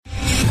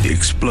The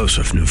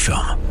explosive new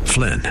film,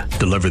 Flynn,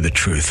 deliver the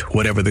truth,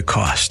 whatever the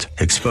cost.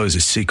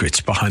 Exposes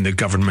secrets behind the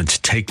government's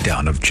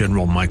takedown of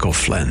General Michael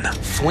Flynn.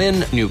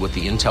 Flynn knew what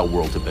the intel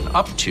world had been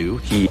up to.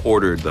 He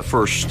ordered the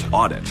first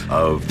audit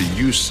of the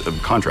use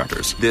of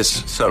contractors.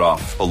 This set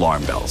off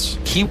alarm bells.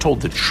 He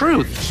told the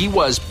truth. He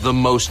was the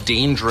most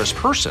dangerous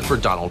person for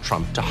Donald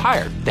Trump to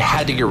hire. They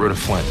had to get rid of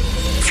Flynn.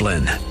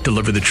 Flynn,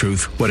 deliver the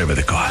truth, whatever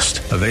the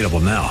cost. Available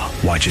now.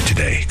 Watch it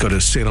today. Go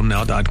to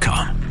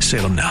salemnow.com.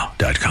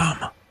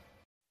 salemnow.com.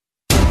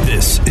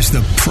 This is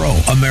the Pro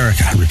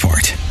America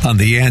Report on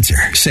The Answer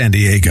San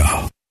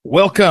Diego.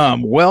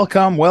 Welcome.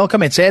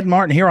 It's Ed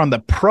Martin here on the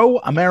Pro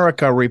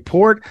America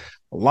Report.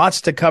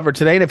 Lots to cover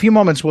today. In a few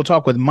moments, we'll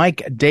talk with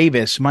Mike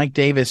Davis. Mike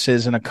Davis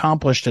is an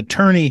accomplished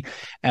attorney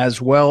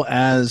as well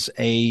as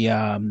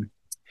I'd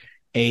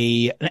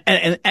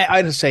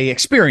say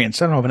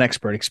experienced. I don't know if an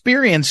expert,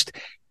 experienced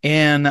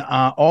in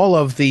all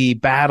of the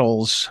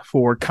battles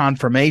for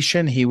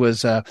confirmation. He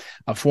was a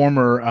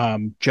former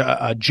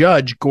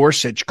Judge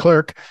Gorsuch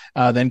clerk,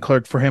 then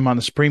clerked for him on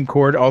the Supreme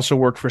Court, also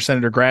worked for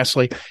Senator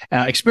Grassley,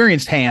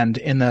 experienced hand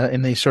in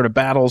the sort of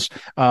battles,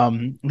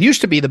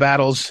 used to be the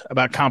battles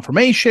about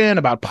confirmation,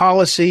 about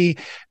policy,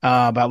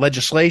 about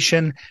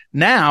legislation.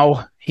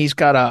 Now he's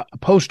got a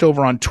post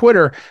over on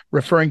Twitter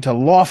referring to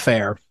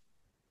lawfare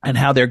and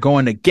how they're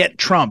going to get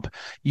Trump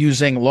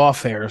using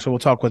lawfare. So we'll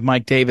talk with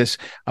Mike Davis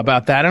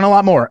about that and a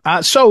lot more.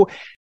 So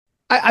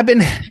I've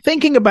been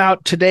thinking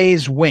about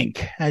today's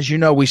wink. As you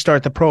know, we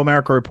start the Pro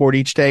America Report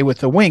each day with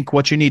the wink,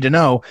 what you need to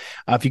know.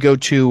 If you go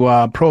to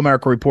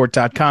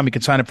proamericareport.com, you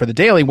can sign up for the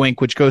daily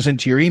wink, which goes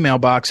into your email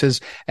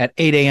boxes at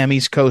 8 a.m.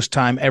 East Coast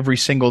time every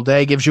single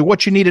day. Gives you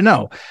what you need to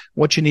know.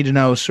 What you need to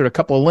know, sort of a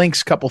couple of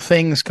links, couple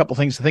things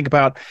to think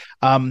about.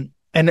 And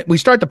we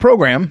start the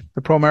program,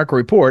 the Pro America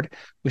Report.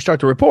 We start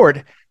the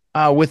report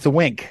with the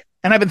wink.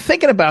 And I've been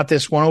thinking about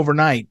this one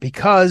overnight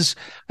because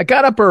I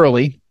got up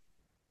early.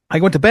 I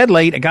went to bed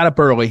late. I got up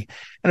early.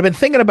 And I've been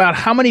thinking about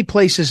how many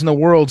places in the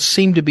world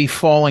seem to be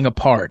falling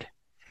apart.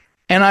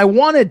 And I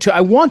want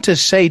to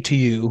say to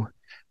you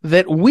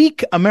that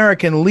weak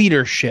American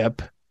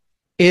leadership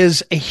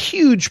is a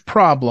huge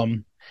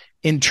problem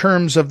in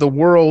terms of the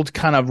world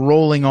kind of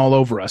rolling all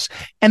over us.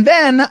 And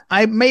then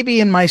I maybe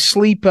in my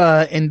sleep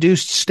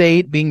induced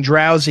state, being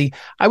drowsy,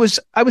 I was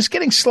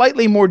getting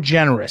slightly more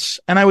generous.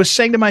 And I was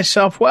saying to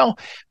myself, well,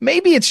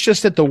 maybe it's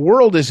just that the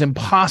world is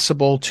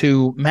impossible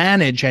to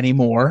manage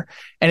anymore.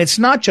 And it's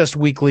not just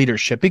weak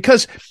leadership,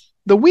 because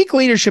the weak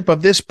leadership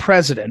of this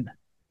president,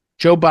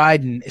 Joe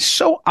Biden, is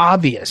so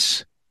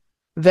obvious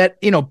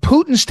that,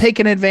 Putin's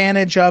taken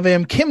advantage of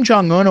him. Kim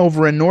Jong-un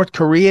over in North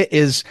Korea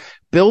is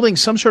building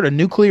some sort of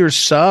nuclear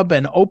sub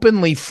and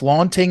openly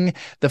flaunting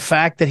the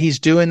fact that he's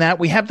doing that.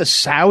 We have the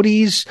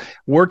Saudis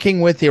working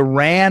with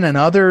Iran and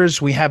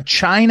others. We have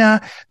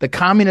China, the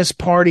Communist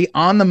Party,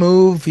 on the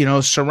move,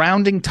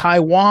 surrounding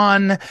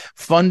Taiwan,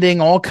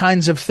 funding all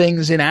kinds of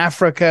things in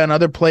Africa and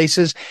other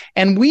places.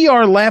 And we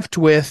are left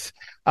with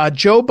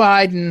Joe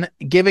Biden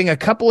giving a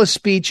couple of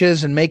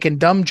speeches and making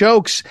dumb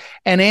jokes,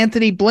 and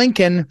Anthony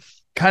Blinken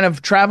kind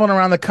of traveling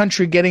around the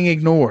country getting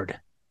ignored.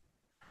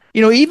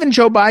 Even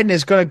Joe Biden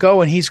is going to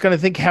go and he's going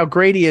to think how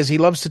great he is. He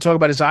loves to talk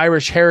about his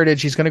Irish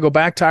heritage. He's going to go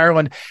back to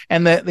Ireland,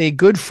 and the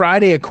Good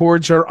Friday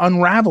Accords are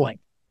unraveling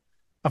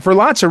for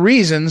lots of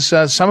reasons.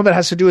 Some of it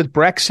has to do with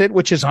Brexit,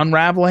 which is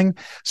unraveling.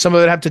 Some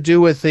of it have to do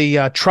with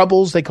the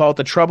Troubles. They call it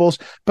the Troubles.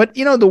 But,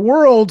 the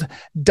world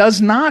does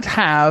not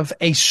have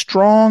a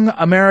strong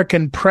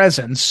American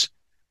presence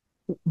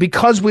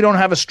because we don't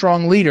have a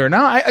strong leader.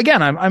 Now,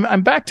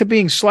 I'm back to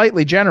being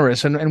slightly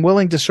generous and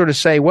willing to sort of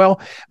say,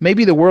 well,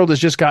 maybe the world has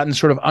just gotten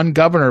sort of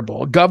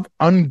ungovernable.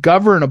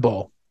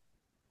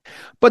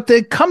 But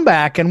the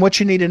comeback, and what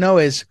you need to know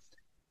is,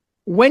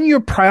 when your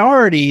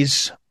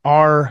priorities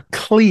are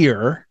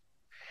clear,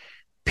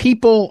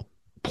 people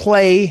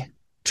play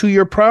to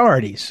your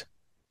priorities.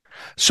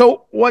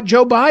 So what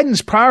Joe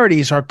Biden's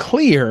priorities are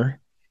clear.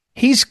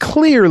 He's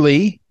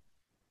clearly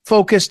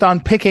focused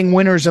on picking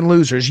winners and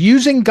losers,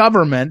 using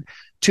government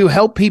to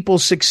help people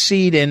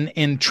succeed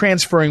in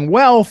transferring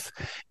wealth,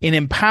 in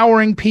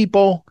empowering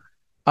people.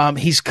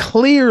 He's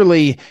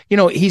clearly,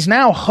 he's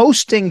now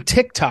hosting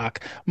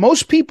TikTok.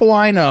 Most people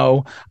I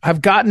know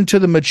have gotten to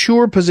the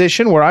mature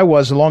position where I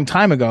was a long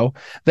time ago,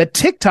 that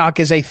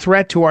TikTok is a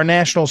threat to our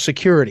national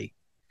security.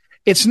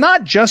 It's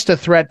not just a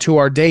threat to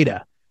our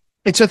data.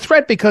 It's a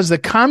threat because the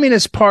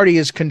Communist Party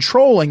is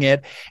controlling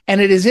it,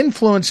 and it is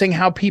influencing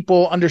how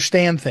people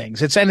understand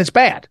things. It's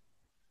bad.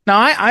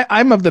 Now,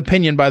 I'm of the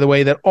opinion, by the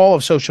way, that all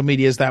of social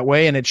media is that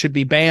way, and it should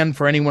be banned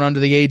for anyone under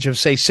the age of,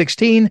 say,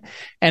 16,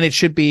 and it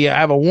should be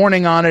have a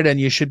warning on it,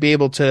 and you should be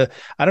able to,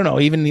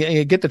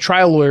 even get the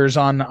trial lawyers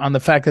on the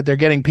fact that they're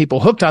getting people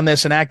hooked on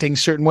this and acting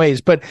certain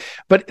ways. But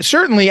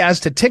certainly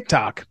as to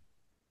TikTok,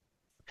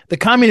 the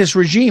communist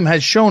regime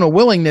has shown a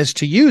willingness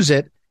to use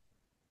it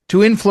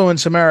to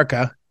influence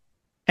America.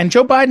 And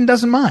Joe Biden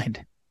doesn't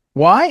mind.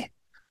 Why?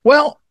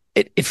 Well,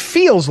 it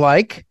feels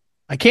like,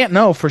 I can't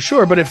know for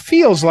sure, but it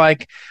feels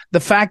like the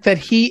fact that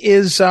he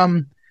is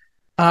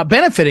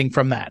benefiting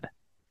from that.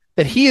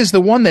 that he is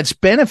the one that's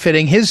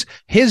benefiting his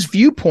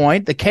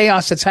viewpoint. The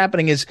chaos that's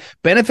happening is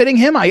benefiting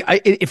him.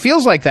 It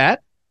feels like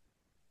that.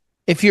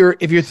 If you're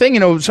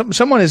thinking,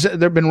 someone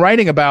they've been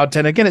writing about,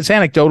 and again, it's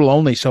anecdotal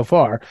only so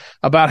far,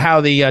 about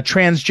how the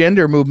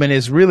transgender movement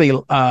is really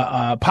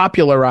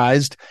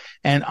popularized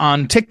and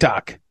on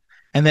TikTok.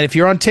 And that if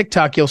you're on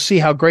TikTok, you'll see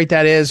how great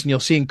that is, and you'll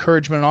see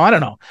encouragement and all. I don't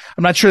know.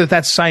 I'm not sure that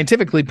that's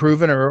scientifically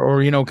proven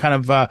or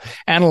kind of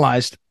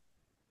analyzed.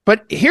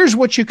 But here's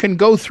what you can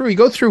go through. You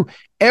go through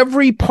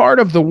every part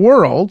of the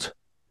world,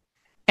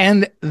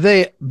 and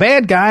the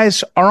bad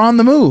guys are on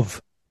the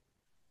move.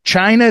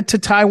 China to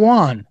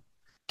Taiwan,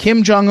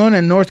 Kim Jong-un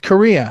and North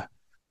Korea,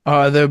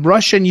 the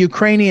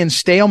Russian-Ukrainian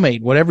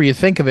stalemate, whatever you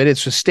think of it,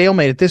 it's a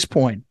stalemate at this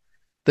point.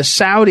 The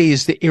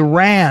Saudis, the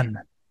Iran,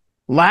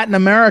 Latin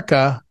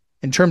America,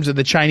 in terms of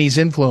the Chinese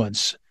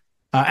influence,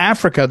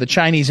 Africa, the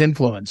Chinese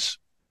influence.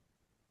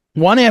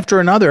 One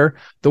after another,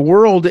 the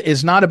world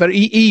is not about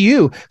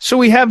EU. So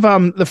we have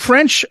the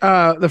French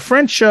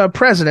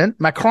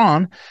president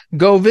Macron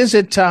go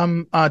visit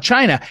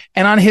China,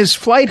 and on his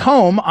flight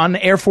home on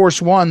Air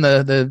Force One,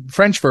 the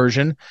French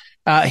version,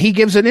 he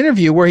gives an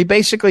interview where he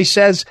basically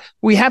says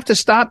we have to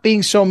stop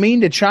being so mean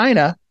to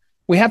China.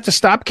 We have to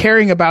stop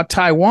caring about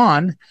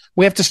Taiwan.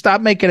 We have to stop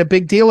making a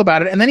big deal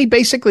about it. And then he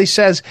basically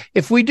says,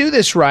 if we do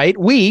this right,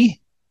 we,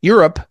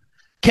 Europe,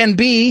 can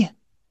be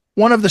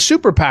one of the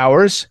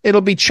superpowers.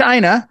 It'll be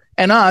China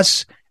and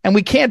us, and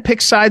we can't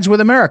pick sides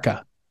with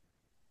America.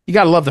 You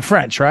got to love the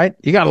French, right?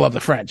 You got to love the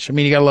French. I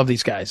mean, you got to love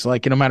these guys,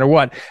 like, no matter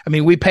what. I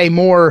mean, we pay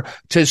more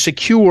to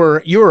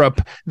secure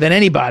Europe than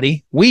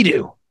anybody. We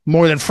do.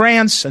 More than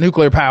France, a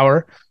nuclear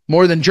power,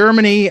 more than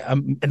Germany,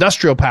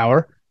 industrial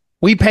power.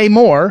 We pay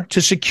more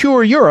to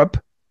secure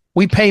Europe.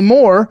 We pay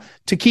more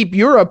to keep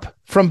Europe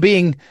from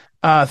being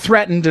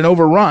threatened and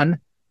overrun.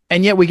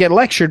 And yet we get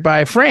lectured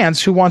by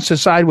France, who wants to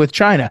side with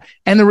China.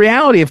 And the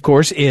reality, of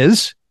course,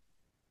 is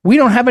we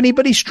don't have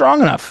anybody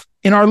strong enough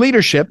in our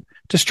leadership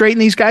to straighten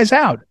these guys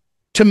out,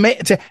 to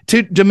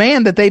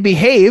demand that they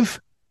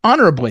behave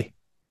honorably.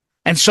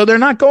 And so they're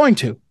not going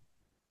to.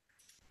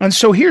 And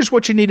so here's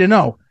what you need to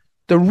know.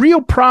 The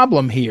real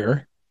problem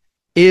here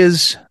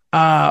is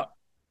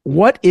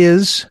what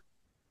is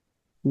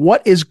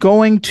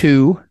going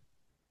to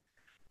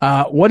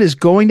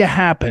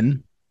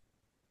happen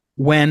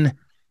when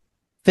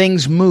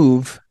things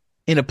move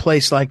in a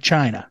place like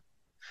China,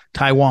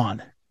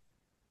 Taiwan.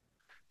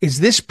 Is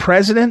this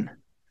president?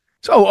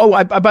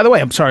 By the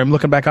way, I'm sorry, I'm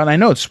looking back on my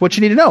notes. What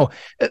you need to know: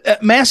 a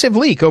massive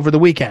leak over the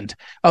weekend,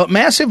 a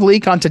massive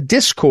leak onto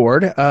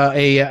Discord,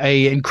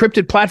 a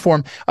encrypted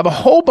platform of a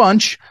whole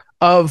bunch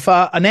of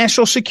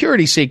national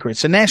security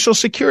secrets and national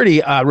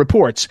security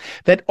reports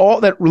that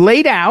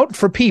laid out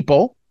for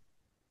people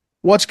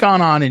what's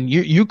gone on in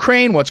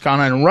Ukraine, what's gone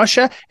on in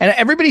Russia, and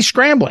everybody's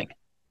scrambling.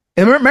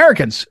 And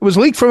Americans, it was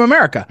leaked from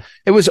America.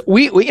 It was,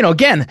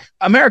 again,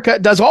 America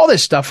does all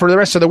this stuff for the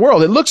rest of the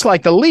world. It looks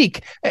like the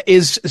leak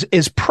is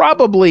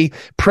probably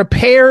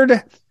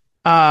prepared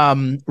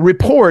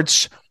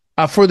reports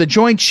for the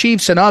Joint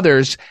Chiefs and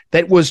others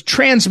that was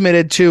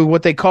transmitted to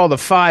what they call the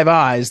Five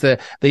Eyes,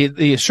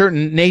 the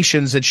certain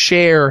nations that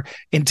share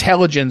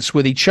intelligence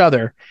with each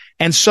other.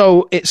 And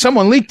so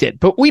someone leaked it,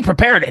 but we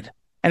prepared it,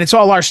 and it's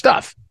all our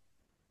stuff.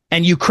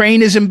 And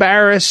Ukraine is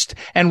embarrassed,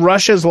 and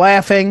Russia's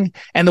laughing,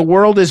 and the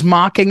world is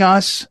mocking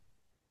us.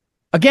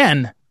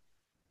 Again,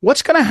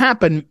 what's going to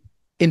happen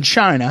in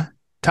China,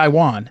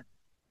 Taiwan,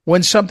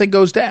 when something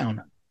goes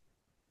down?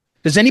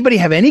 Does anybody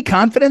have any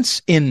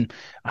confidence in,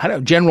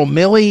 General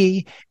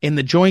Milley, in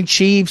the Joint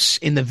Chiefs,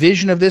 in the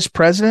vision of this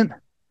president?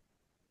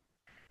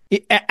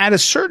 At a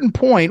certain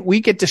point, we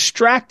get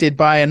distracted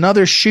by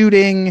another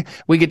shooting.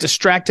 We get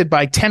distracted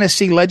by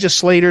Tennessee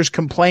legislators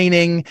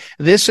complaining,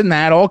 this and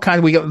that, all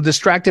kinds. We get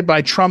distracted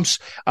by Trump's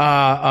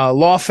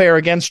lawfare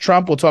against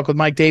Trump. We'll talk with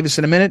Mike Davis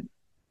in a minute.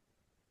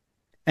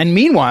 And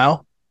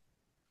meanwhile,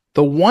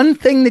 the one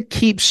thing that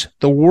keeps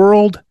the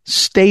world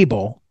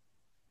stable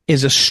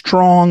is a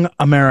strong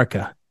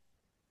America.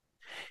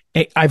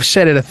 I've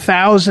said it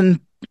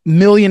 1,000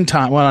 million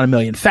times, well, not a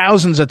million,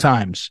 thousands of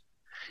times.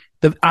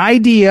 The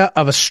idea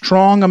of a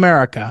strong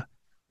America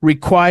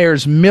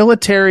requires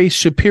military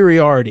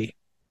superiority,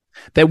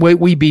 that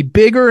we be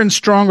bigger and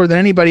stronger than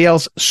anybody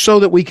else so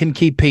that we can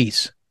keep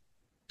peace,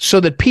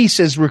 so that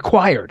peace is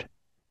required.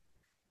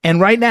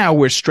 And right now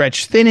we're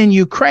stretched thin in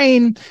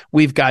Ukraine.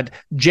 We've got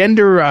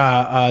gender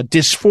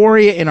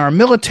dysphoria in our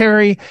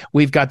military.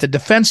 We've got the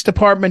Defense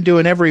Department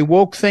doing every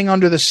woke thing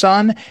under the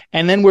sun.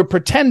 And then we're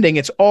pretending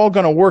it's all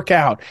going to work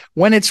out.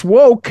 When it's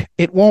woke,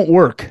 it won't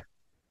work.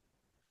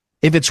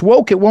 If it's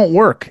woke, it won't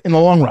work in the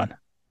long run.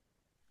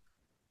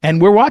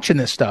 And we're watching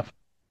this stuff.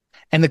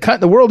 And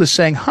the world is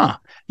saying,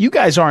 you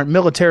guys aren't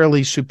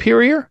militarily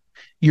superior.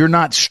 You're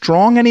not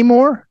strong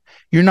anymore.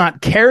 You're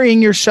not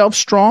carrying yourself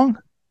strongly,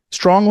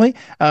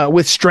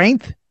 with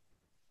strength.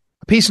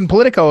 Piece in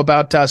Politico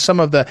about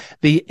some of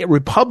the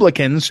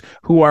Republicans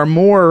who are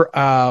more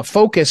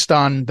focused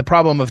on the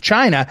problem of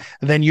China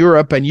than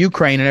Europe and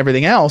Ukraine and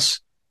everything else.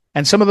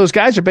 And some of those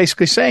guys are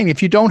basically saying,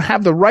 if you don't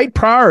have the right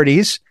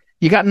priorities,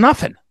 you got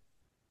nothing.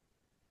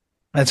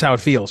 That's how it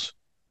feels.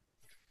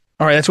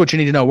 All right, that's what you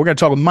need to know. We're going to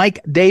talk with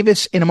Mike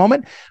Davis in a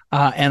moment,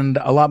 and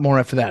a lot more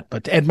after that.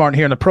 But Ed Martin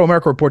here on the Pro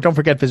America Report. Don't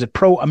forget, visit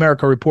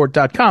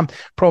proamericareport.com,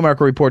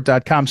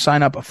 proamericareport.com.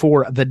 Sign up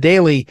for the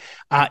daily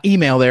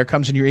email there.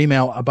 Comes in your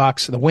email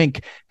box, the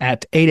Wink,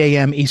 at 8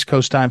 a.m. East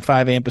Coast time,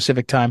 5 a.m.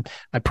 Pacific time.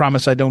 I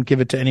promise I don't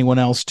give it to anyone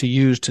else to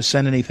use to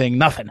send anything.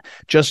 Nothing.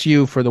 Just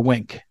you for the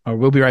Wink. All right,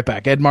 we'll be right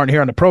back. Ed Martin here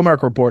on the Pro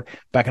America Report.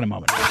 Back in a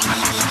moment.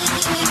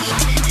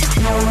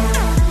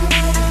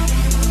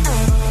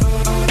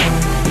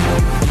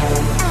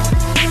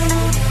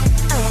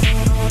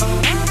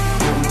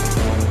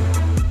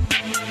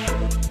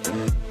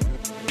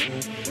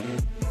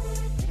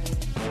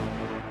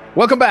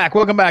 Welcome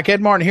back.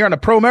 Ed Martin here on the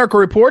Pro America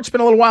Report. It's been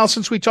a little while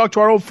since we talked to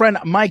our old friend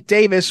Mike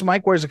Davis.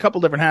 Mike wears a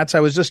couple different hats. I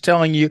was just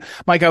telling you,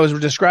 Mike, I was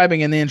describing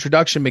in the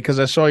introduction because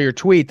I saw your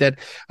tweet that,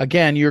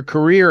 again, your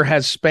career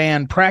has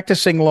spanned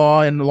practicing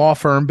law in the law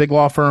firm, big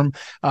law firm,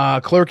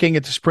 clerking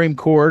at the Supreme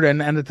Court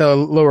and at the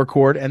lower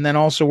court, and then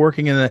also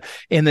working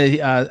in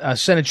the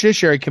Senate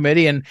Judiciary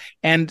Committee.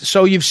 And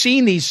so you've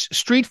seen these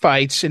street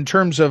fights in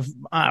terms of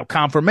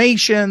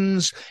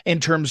confirmations, in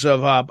terms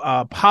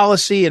of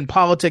policy and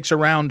politics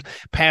around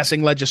passing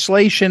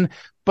legislation.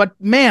 But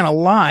man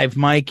alive,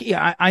 Mike,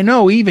 I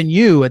know even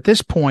you at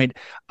this point,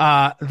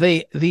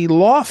 the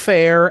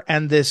lawfare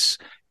and this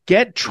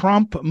Get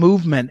Trump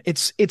movement,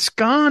 it's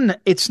gone.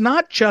 It's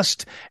not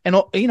just an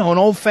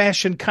old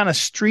fashioned kind of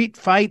street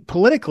fight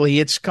politically.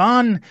 It's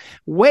gone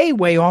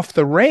way off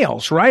the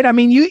rails, right? I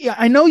mean,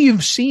 I know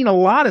you've seen a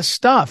lot of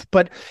stuff,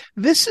 but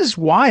this is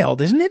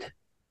wild, isn't it?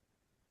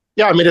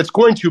 Yeah, I mean, it's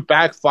going to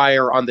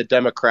backfire on the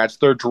Democrats.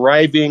 They're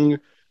driving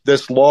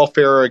this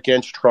lawfare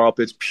against Trump.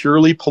 It's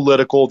purely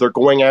political. They're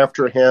going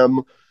after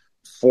him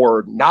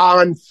for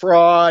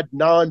non-fraud,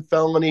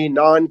 non-felony,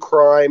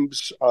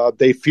 non-crimes.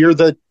 They fear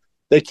that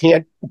they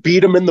can't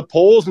beat him in the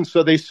polls, and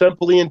so they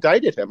simply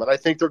indicted him. And I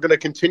think they're going to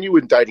continue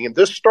indicting him.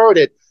 This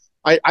started,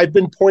 I've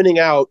been pointing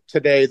out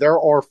today, there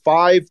are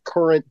 5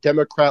 current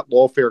Democrat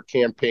lawfare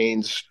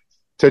campaigns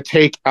to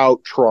take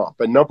out Trump.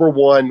 And number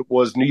one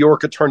was New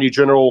York Attorney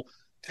General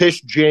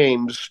Tish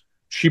James.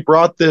 She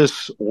brought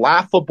this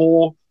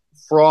laughable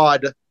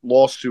fraud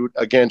lawsuit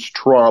against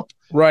Trump.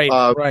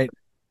 Right.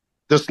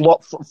 This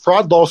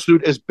fraud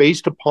lawsuit is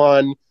based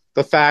upon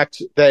the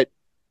fact that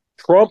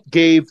Trump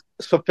gave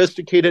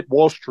sophisticated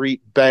Wall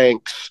Street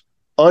banks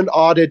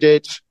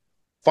unaudited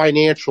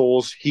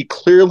financials. He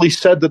clearly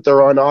said that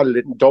they're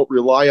unaudited and don't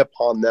rely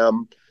upon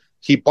them.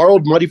 He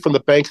borrowed money from the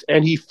banks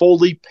and he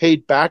fully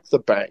paid back the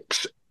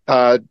banks.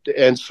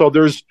 And so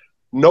there's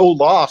no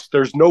loss.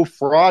 There's no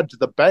fraud to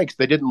the banks.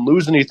 They didn't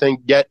lose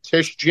anything. Yet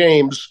Tish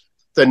James,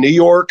 the New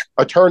York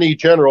Attorney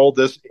General,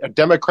 this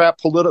Democrat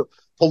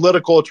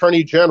political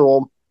Attorney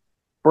General,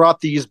 brought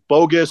these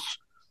bogus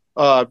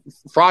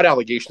fraud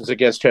allegations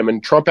against him.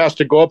 And Trump has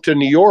to go up to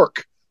New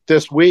York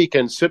this week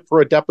and sit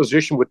for a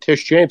deposition with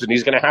Tish James. And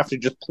he's going to have to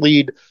just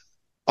plead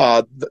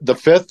the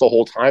fifth the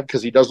whole time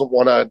because he doesn't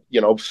want to,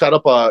 set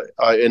up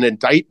an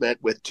indictment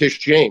with Tish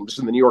James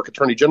in the New York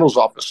Attorney General's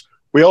office.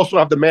 We also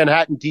have the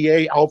Manhattan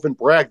DA, Alvin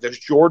Bragg, this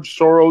George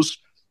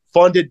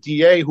Soros-funded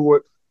DA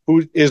who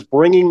is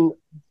bringing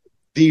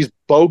these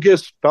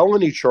bogus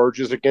felony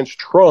charges against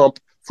Trump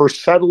for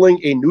settling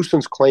a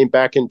nuisance claim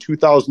back in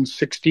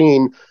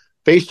 2016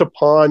 based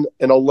upon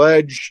an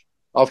alleged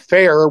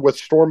affair with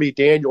Stormy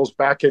Daniels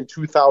back in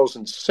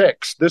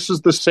 2006. These are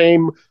the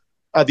same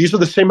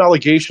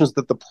allegations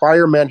that the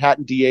prior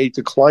Manhattan DA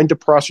declined to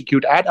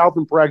prosecute at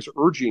Alvin Bragg's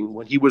urging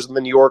when he was in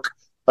the New York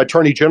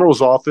Attorney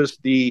General's office.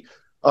 The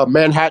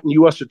Manhattan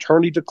U.S.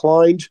 Attorney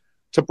declined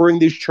to bring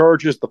these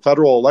charges. The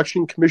Federal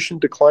Election Commission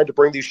declined to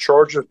bring these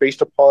charges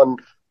based upon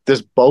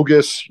this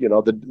bogus,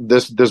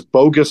 this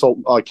bogus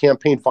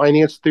campaign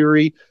finance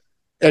theory.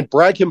 And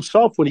Bragg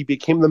himself, when he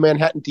became the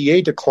Manhattan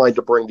DA, declined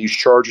to bring these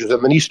charges.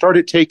 And then he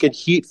started taking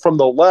heat from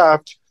the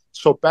left.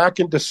 So back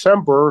in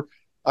December,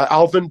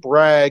 Alvin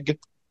Bragg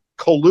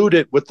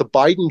colluded with the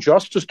Biden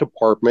Justice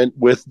Department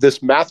with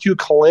this Matthew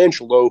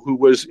Colangelo, who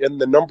was in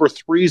the number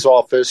 3's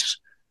office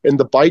in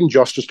the Biden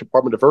Justice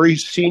Department, a very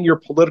senior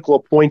political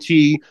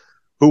appointee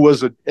who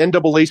was an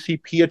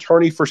NAACP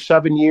attorney for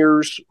 7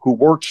 years, who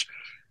worked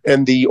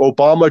in the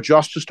Obama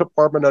Justice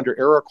Department under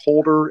Eric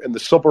Holder and the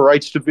Civil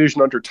Rights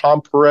Division under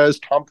Tom Perez.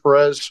 Tom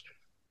Perez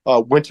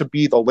went to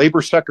be the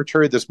labor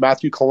secretary. This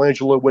Matthew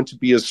Colangelo went to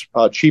be his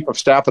chief of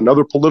staff,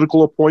 another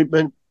political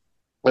appointment.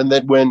 And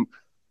then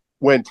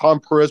when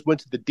Tom Perez went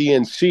to the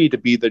DNC to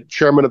be the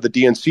chairman of the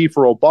DNC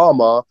for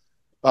Obama,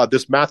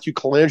 this Matthew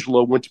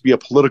Colangelo went to be a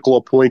political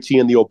appointee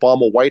in the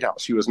Obama White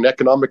House. He was an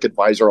economic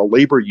advisor, a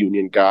labor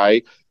union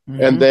guy.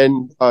 Mm-hmm. And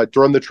then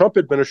during the Trump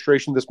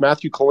administration, this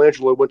Matthew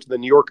Colangelo went to the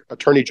New York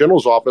Attorney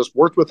General's office,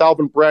 worked with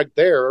Alvin Bragg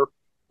there.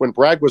 When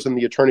Bragg was in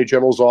the Attorney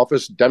General's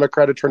office,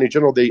 Democrat Attorney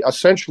General, they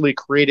essentially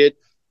created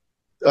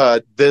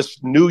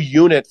this new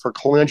unit for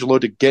Colangelo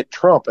to get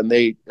Trump. And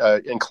and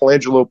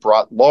Colangelo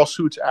brought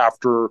lawsuits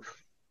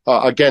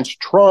against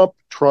Trump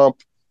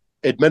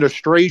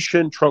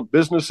administration, Trump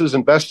businesses,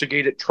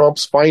 investigated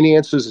Trump's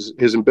finances,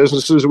 his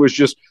businesses. It was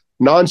just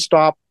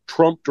nonstop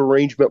Trump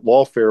derangement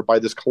lawfare by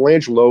this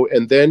Colangelo,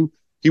 and then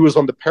he was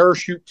on the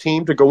parachute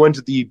team to go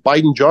into the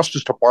Biden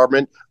Justice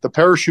Department. The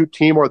parachute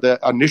team are the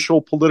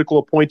initial political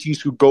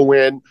appointees who go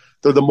in.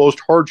 They're the most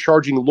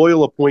hard-charging,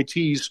 loyal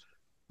appointees.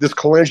 This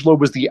Colangelo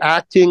was the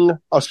acting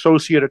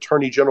Associate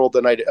Attorney General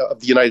of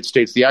the United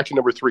States, the acting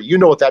number 3. You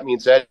know what that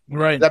means, Ed.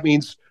 Right. That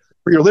means,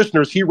 for your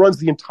listeners, he runs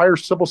the entire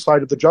civil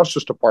side of the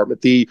Justice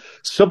Department, the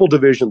civil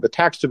division, the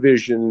tax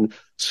division,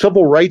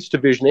 civil rights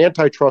division,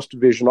 antitrust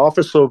division,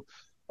 Office of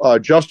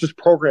Justice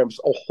Programs,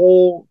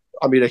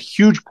 a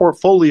huge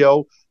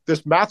portfolio.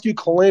 This Matthew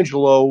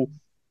Colangelo,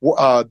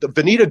 the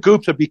Vanita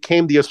Gupta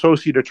became the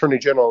Associate Attorney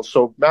General.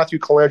 So Matthew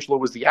Colangelo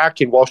was the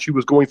acting while she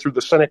was going through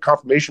the Senate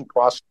confirmation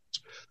process.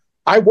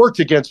 I worked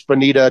against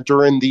Vanita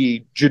during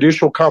the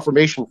judicial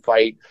confirmation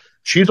fight.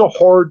 She's a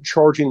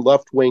hard-charging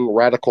left-wing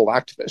radical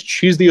activist.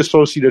 She's the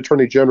Associate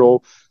Attorney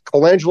General.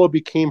 Colangelo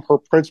became her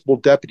principal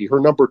deputy, her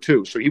number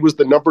 2. So he was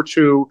the number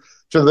 2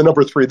 to the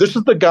number 3. This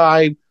is the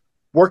guy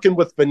working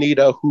with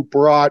Vanita who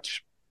brought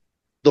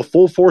the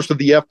full force of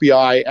the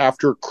FBI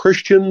after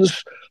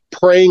Christians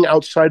praying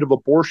outside of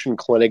abortion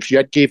clinics,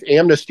 yet gave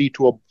amnesty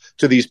to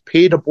these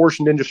paid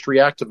abortion industry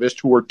activists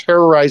who were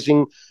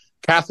terrorizing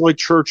Catholic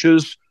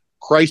churches,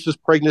 crisis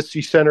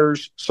pregnancy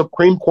centers,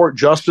 Supreme Court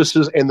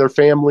justices and their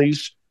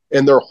families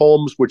and their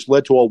homes, which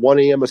led to a 1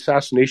 a.m.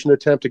 assassination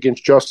attempt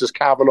against Justice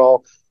Kavanaugh,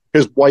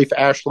 his wife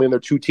Ashley, and their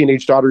 2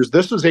 teenage daughters.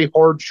 This is a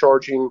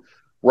hard-charging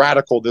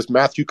radical, this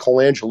Matthew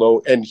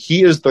Colangelo, and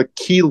he is the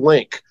key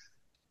link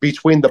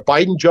between the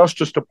Biden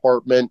Justice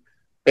Department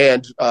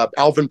and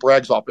Alvin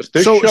Bragg's office.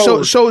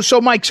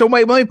 So Mike,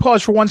 wait, let me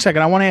pause for 1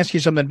 second. I want to ask you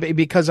something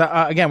because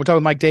again, we're talking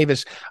with Mike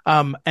Davis,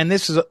 and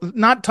this is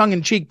not tongue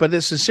in cheek, but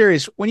this is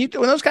serious. When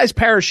those guys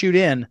parachute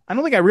in, I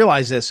don't think I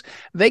realize this.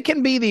 They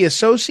can be the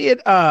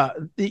associate.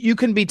 You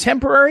can be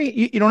temporary.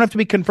 You don't have to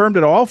be confirmed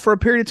at all for a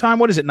period of time.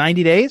 What is it,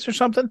 90 days or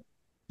something?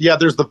 Yeah,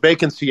 there's the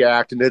Vacancy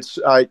Act, and it's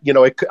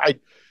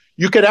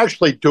you could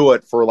actually do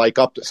it for like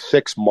up to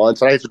 6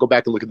 months. I have to go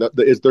back and look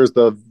at there's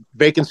the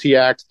Vacancy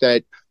Act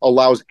that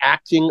allows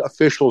acting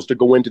officials to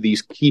go into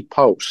these key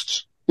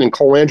posts. And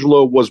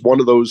Colangelo was one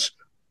of those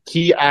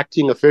key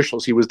acting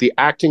officials. He was the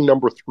acting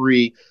number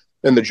 3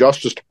 in the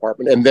Justice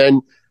Department. And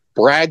then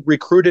Bragg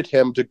recruited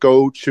him to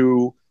go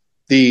to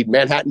the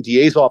Manhattan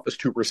DA's office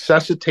to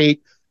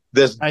resuscitate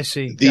this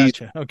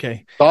Gotcha.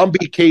 Okay.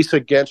 zombie case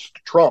against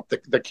Trump,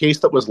 the case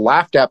that was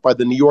laughed at by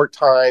the New York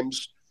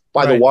Times,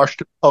 by the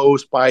Washington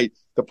Post, by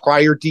the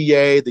prior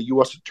DA, the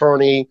U.S.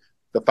 Attorney,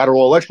 the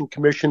Federal Election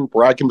Commission,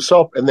 Bragg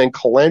himself, and then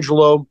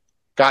Colangelo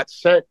got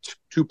sent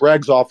to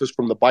Bragg's office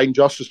from the Biden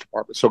Justice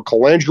Department. So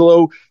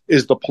Colangelo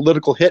is the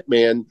political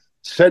hitman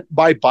sent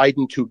by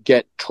Biden to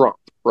get Trump.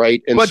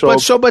 Right. And but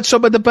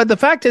the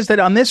fact is that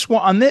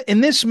in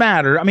this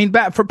matter, I mean,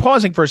 for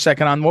pausing for a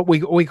second on what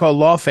we call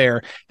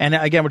lawfare. And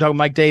again, we're talking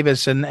Mike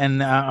Davis and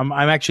I'm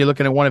actually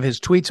looking at one of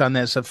his tweets on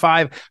this of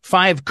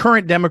five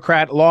current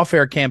Democrat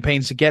lawfare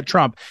campaigns to get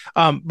Trump.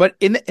 But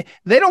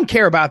they don't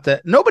care about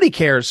nobody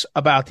cares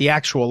about the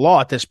actual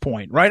law at this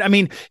point. Right. I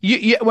mean,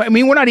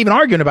 we're not even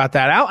arguing about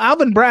that.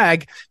 Alvin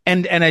Bragg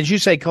and as you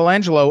say,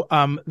 Colangelo,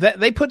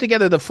 they put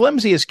together the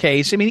flimsiest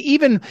case. I mean,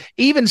 even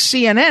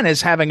CNN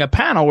is having a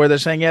panel where they're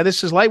saying, yeah,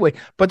 this is lightweight,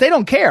 but they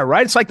don't care,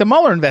 right? It's like the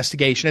Mueller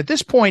investigation. At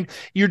this point,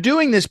 you're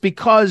doing this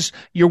because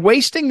you're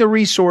wasting the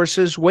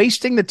resources,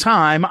 wasting the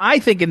time. I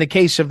think in the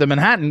case of the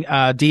Manhattan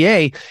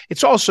DA,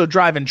 it's also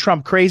driving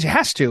Trump crazy. It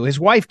has to. His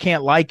wife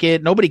can't like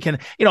it. Nobody can,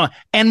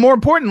 and more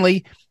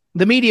importantly,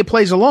 the media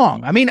plays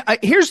along. I mean,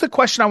 here's the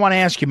question I want to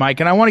ask you, Mike,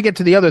 and I want to get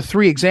to the other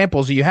 3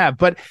 examples that you have,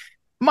 but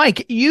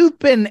Mike, you've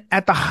been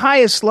at the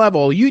highest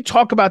level. You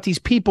talk about these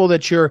people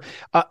that you're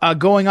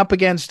going up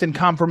against in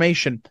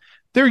confirmation.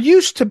 There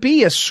used to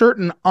be a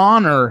certain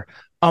honor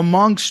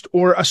amongst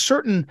or a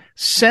certain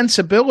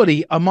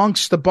sensibility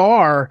amongst the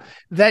bar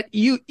that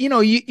you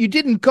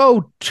didn't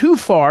go too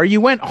far.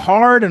 You went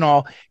hard and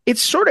all.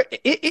 It's sort of,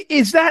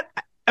 is that,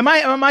 am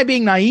I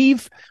being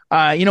naive?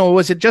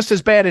 Was it just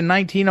as bad in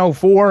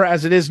 1904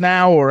 as it is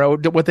now, or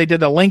what they did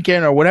to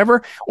Lincoln or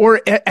whatever,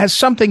 or has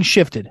something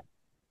shifted?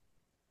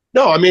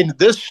 No, I mean,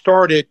 this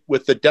started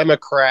with the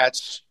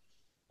Democrats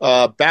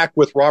back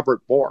with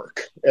Robert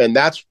Bork. And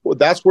that's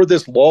where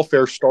this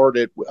lawfare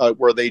started,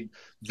 where they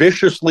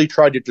viciously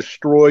tried to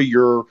destroy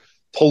your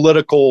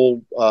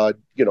political,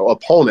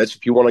 opponents,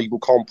 if you want to even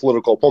call them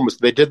political opponents.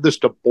 They did this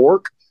to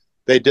Bork.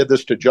 They did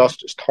this to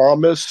Justice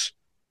Thomas,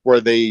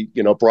 where they,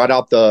 brought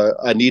out the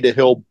Anita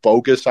Hill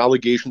bogus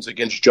allegations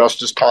against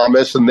Justice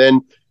Thomas. And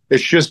then it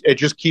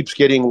just keeps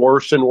getting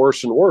worse and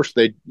worse and worse.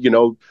 They've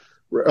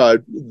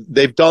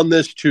done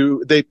this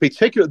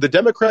the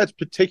Democrats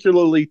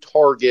particularly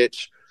target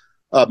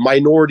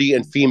minority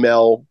and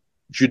female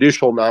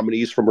judicial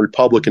nominees from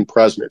Republican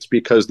presidents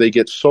because they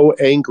get so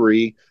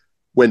angry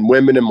when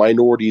women and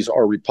minorities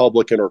are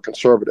Republican or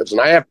conservatives. And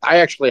I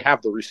actually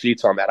have the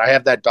receipts on that. I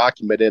have that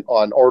documented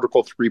on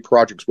Article 3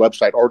 Project's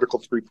website,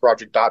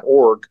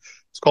 article3project.org.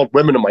 It's called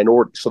Women and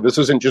Minorities. So this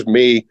isn't just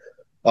me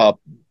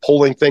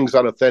pulling things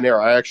out of thin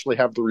air. I actually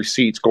have the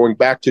receipts going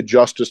back to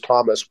Justice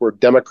Thomas, where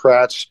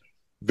Democrats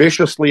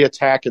viciously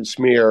attack and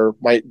smear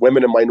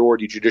women and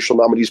minority judicial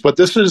nominees. But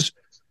this is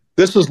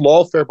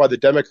lawfare by the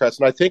Democrats,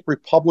 and I think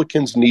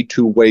Republicans need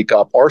to wake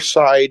up. Our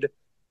side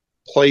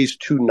plays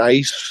too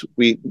nice.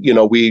 We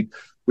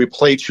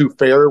play too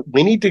fair.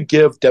 We need to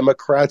give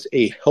Democrats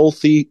a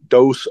healthy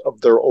dose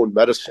of their own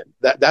medicine.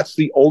 That's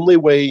the only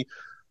way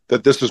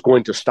that this is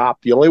going to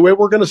stop. The only way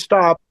we're going to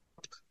stop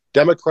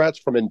Democrats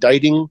from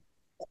indicting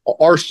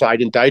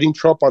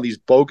Trump on these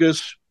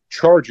bogus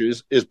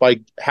charges is by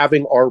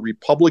having our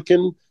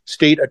Republican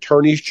state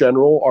attorneys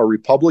general, our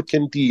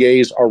Republican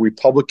DAs, our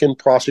Republican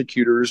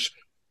prosecutors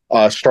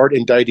start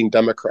indicting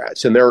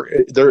Democrats. And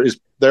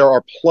there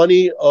are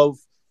plenty of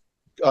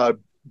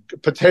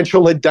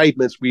potential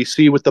indictments we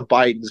see with the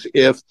Bidens.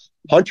 If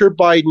Hunter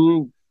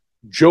Biden,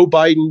 Joe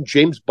Biden,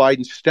 James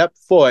Biden step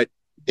foot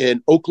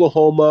in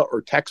Oklahoma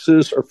or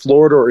Texas or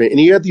Florida or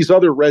any of these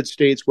other red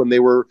states when they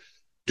were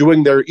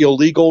doing their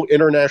illegal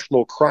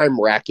international crime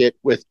racket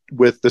with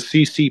the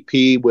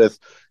CCP, with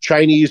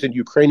Chinese and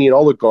Ukrainian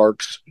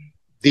oligarchs,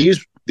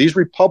 these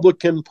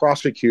Republican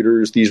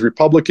prosecutors, these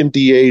Republican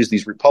DAs,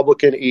 these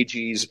Republican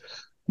AGs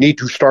need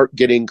to start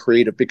getting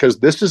creative, because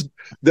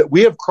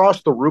we have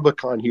crossed the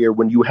Rubicon here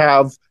when you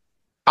have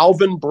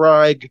Alvin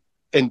Bragg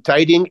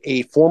indicting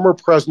a former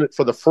president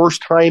for the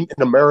first time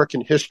in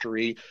American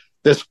history.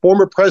 This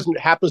former president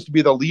happens to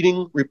be the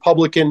leading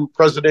Republican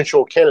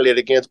presidential candidate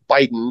against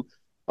Biden,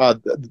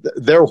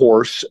 their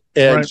horse.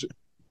 And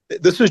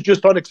This is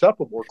just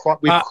unacceptable.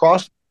 We've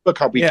crossed the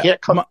Rubicon. We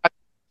can't come back.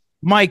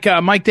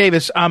 Mike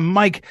Davis,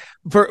 Mike,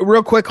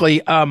 real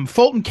quickly,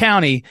 Fulton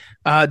County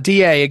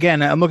DA,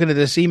 again, I'm looking at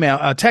this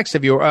text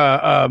of your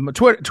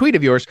tweet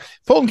of yours.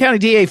 Fulton County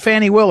DA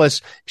Fannie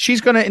Willis,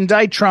 she's going to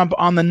indict Trump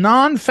on the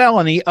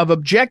non-felony of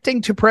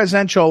objecting to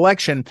presidential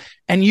election.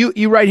 And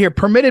you write here,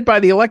 permitted by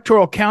the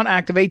Electoral Count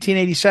Act of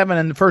 1887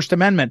 and the First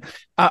Amendment.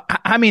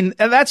 I mean,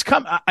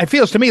 it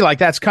feels to me like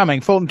that's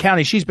coming. Fulton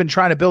County, she's been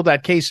trying to build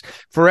that case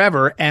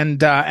forever and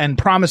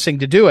promising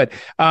to do it.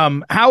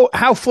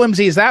 How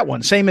flimsy is that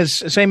one? Same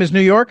as New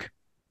York?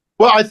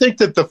 Well, I think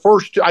that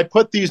I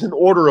put these in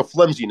order of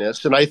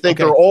flimsiness, and I think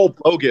they're all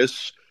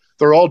bogus.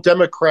 They're all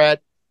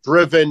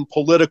Democrat-driven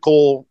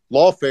political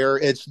lawfare.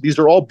 These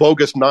are all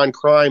bogus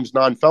non-crimes,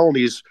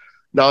 non-felonies,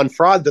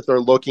 non-fraud that they're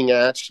looking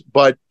at.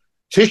 But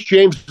Tish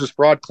James's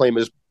fraud claim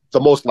is the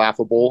most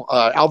laughable.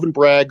 Alvin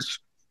Bragg's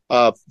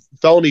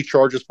felony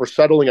charges for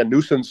settling a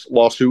nuisance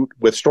lawsuit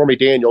with Stormy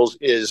Daniels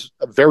is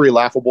very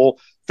laughable.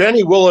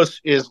 Fannie Willis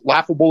is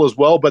laughable as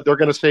well, but they're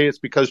going to say it's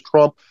because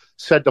Trump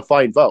said to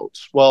find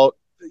votes. Well,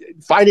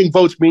 finding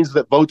votes means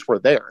that votes were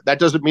there. That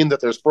doesn't mean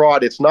that there's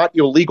fraud. It's not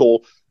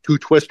illegal to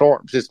twist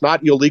arms. It's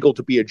not illegal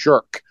to be a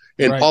jerk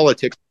in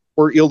politics,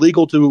 or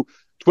illegal to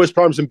twist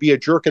arms and be a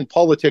jerk in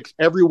politics.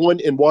 Everyone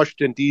in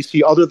Washington,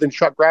 D.C., other than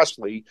Chuck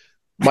Grassley,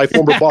 my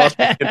former boss,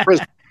 in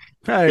prison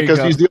because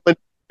he's the only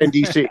in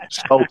D.C.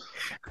 So,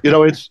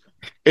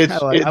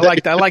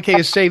 I like how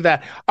you say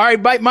that. All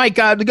right, Mike,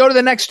 to go to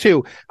the next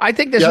two. I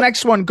think this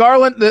next one,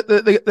 Garland,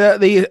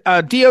 the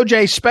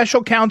DOJ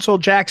special counsel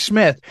Jack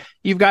Smith,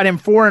 you've got him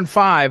 4 and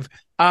 5.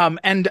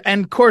 And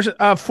of course,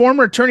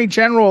 former Attorney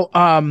General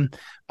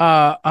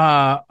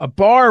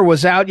Barr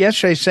was out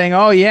yesterday saying,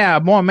 "Oh yeah,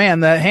 boy,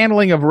 man, the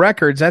handling of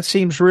records, that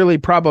seems really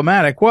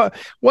problematic."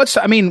 What's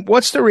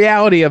the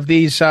reality of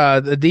these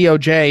the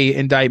DOJ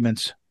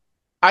indictments?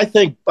 I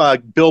think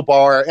Bill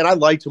Barr, and I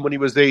liked him when he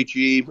was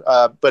AG,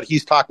 but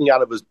he's talking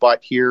out of his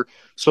butt here.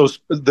 So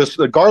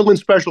the Garland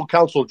special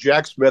counsel,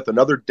 Jack Smith,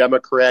 another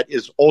Democrat,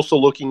 is also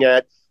looking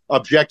at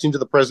objecting to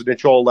the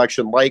presidential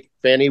election, like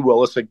Fannie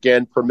Willis,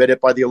 again,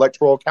 permitted by the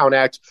Electoral Count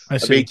Act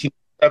of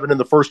 1887 and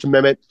the First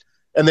Amendment.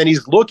 And then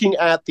he's looking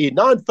at the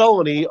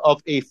non-felony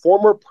of a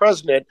former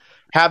president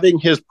having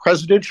his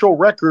presidential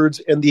records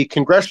in the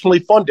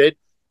congressionally funded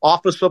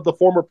office of the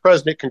former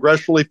president,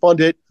 congressionally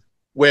funded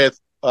with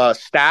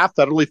staff,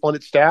 federally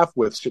funded staff,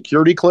 with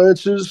security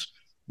clearances,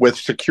 with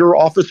secure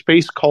office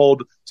space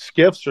called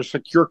SCIFs, or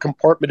secure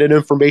compartment and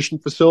information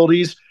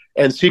facilities,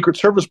 and Secret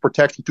Service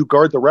protection to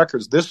guard the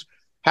records. This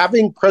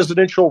having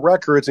presidential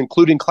records,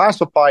 including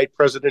classified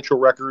presidential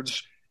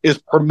records, is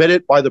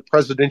permitted by the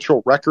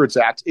Presidential Records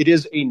Act. It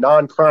is a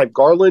non-crime.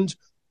 Garland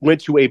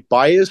went to a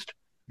biased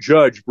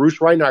judge,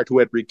 Bruce Reinhart, who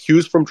had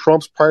recused from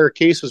Trump's prior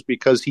cases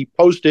because he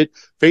posted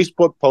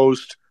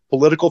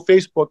political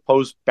Facebook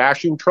posts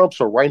bashing Trump,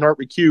 so Reinhart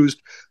recused.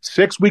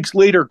 6 weeks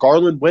later,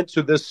 Garland went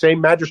to this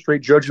same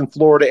magistrate judge in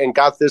Florida and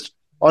got this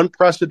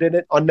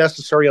unprecedented,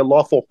 unnecessary,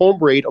 unlawful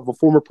home raid of a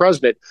former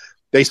president.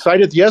 They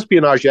cited the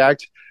Espionage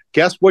Act.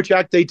 Guess which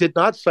act they did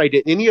not cite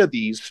in any of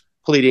these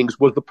pleadings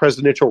was the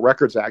Presidential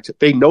Records Act.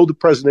 They know the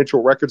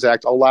Presidential Records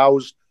Act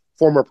allows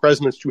former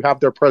presidents to have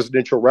their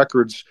presidential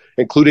records,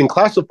 including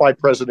classified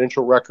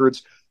presidential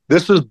records.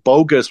 This is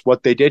bogus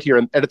what they did here.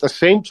 And at the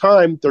same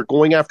time, they're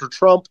going after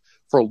Trump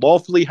for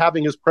lawfully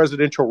having his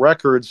presidential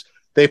records.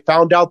 They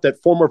found out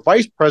that former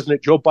Vice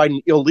President Joe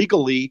Biden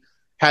illegally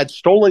had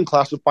stolen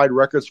classified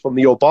records from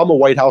the Obama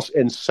White House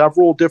in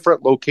several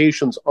different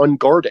locations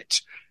unguarded.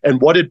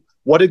 And what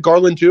what did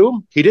Garland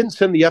do? He didn't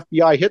send the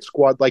FBI hit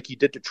squad like he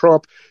did to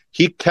Trump.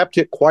 He kept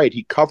it quiet.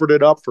 He covered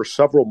it up for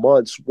several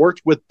months,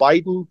 worked with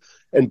Biden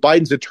and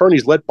Biden's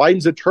attorneys, let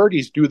Biden's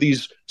attorneys do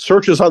these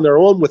searches on their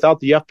own without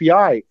the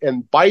FBI.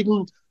 And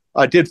Biden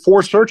did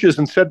 4 searches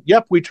and said,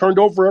 yep, we turned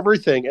over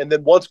everything. And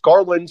then once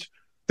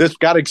this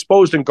got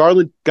exposed and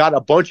Garland got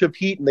a bunch of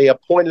heat and they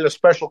appointed a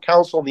special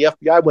counsel and the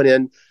FBI went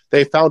in,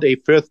 they found a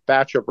 5th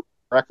batch of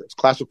records,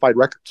 classified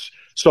records.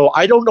 So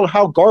I don't know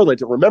how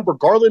Garland, and remember,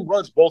 Garland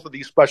runs both of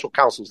these special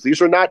counsels.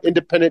 These are not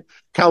independent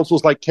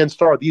counsels like Ken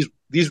Starr. These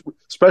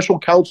special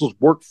counsels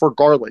work for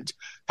Garland.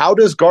 How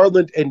does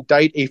Garland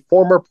indict a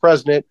former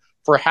president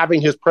for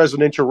having his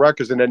presidential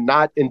records and then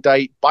not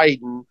indict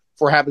Biden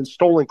for having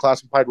stolen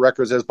classified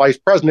records as vice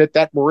president?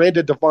 That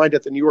Miranda Devine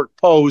at the New York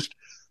Post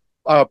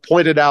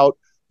pointed out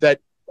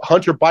that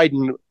Hunter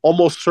Biden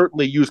almost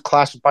certainly used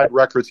classified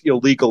records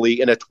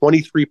illegally in a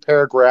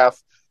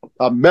 23-paragraph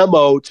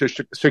memo to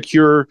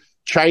secure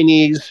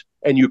Chinese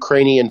and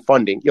Ukrainian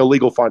funding,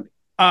 illegal funding.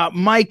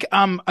 Mike,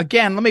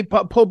 again, let me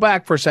pull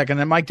back for a second.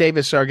 And Mike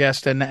Davis, our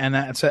guest, and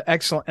it's an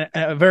excellent,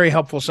 a very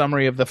helpful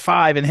summary of the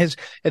 5. And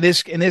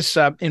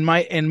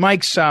in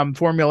Mike's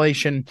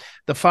formulation,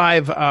 the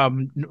 5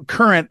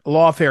 current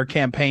lawfare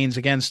campaigns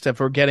against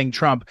for getting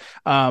Trump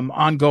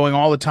ongoing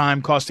all the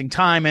time, costing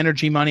time,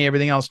 energy, money,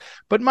 everything else.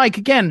 But Mike,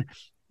 again,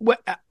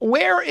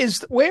 where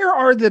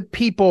are the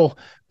people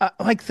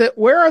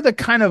where are the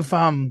kind of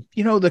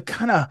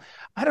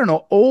I don't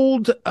know,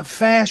 old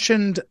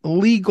fashioned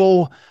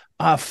legal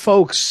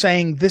folks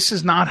saying this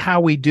is not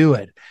how we do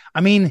it? I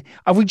mean,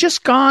 have we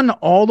just gone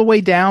all the way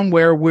down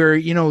where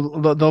we're,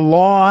 the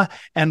law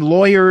and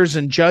lawyers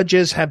and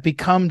judges have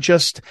become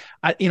just,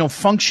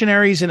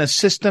 functionaries in a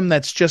system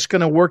that's just going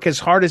to work as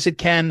hard as it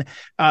can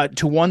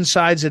to one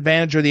side's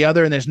advantage or the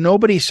other? And there's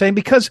nobody saying,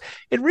 because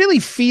it really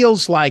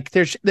feels like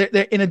there's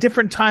in a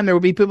different time, there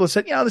would be people that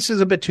said, this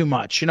is a bit too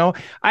much,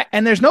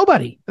 and there's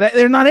nobody,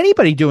 there's not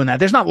anybody doing that.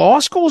 There's not law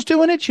schools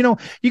doing it. You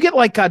get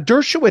like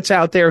Dershowitz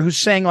out there who's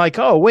saying like,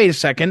 oh, wait a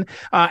second.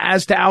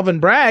 As to Alvin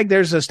Bragg,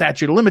 there's a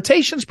statute of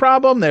limitations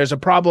problem. There's a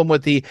problem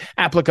with the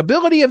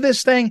applicability of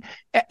this thing.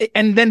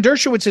 And then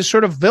Dershowitz is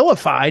sort of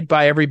vilified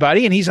by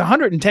everybody, and he's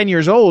 110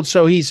 years old.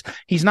 So he's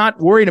not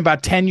worried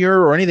about tenure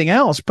or anything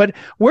else, but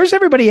where's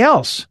everybody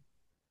else?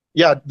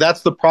 Yeah,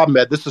 that's the problem,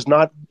 Ed. This is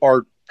not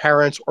our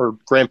parents' or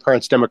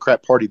grandparents'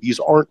 Democrat Party. These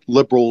aren't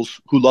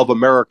liberals who love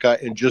America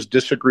and just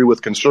disagree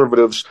with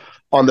conservatives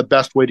on the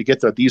best way to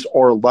get there. These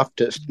are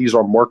leftists. These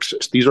are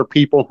Marxists. These are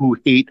people who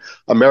hate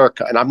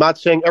America. And I'm not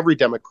saying every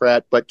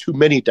Democrat, but too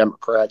many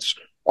Democrats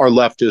are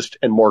leftist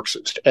and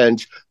Marxist.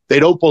 And they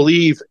don't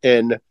believe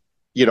in,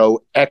 they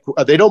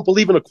don't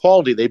believe in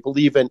equality. They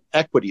believe in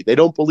equity. They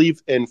don't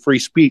believe in free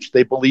speech.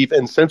 They believe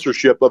in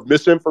censorship of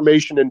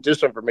misinformation and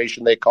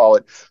disinformation, they call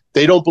it.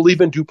 They don't believe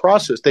in due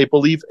process. They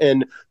believe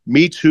in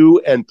Me Too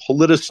and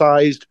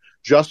politicized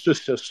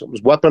justice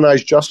systems,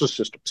 weaponized justice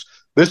systems.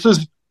 This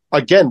is,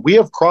 again, we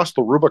have crossed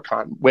the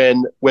Rubicon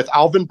when, with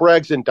Alvin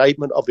Bragg's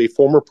indictment of a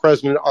former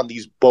president on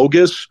these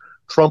bogus,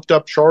 trumped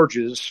up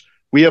charges,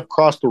 we have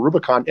crossed the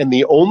Rubicon. And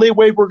the only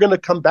way we're going to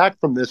come back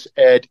from this,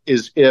 Ed,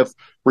 is if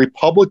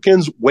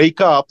Republicans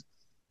wake up.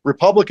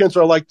 Republicans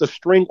are like the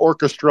string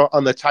orchestra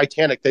on the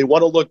Titanic. They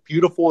want to look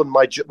beautiful and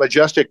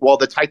majestic while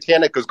the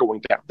Titanic is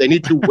going down. They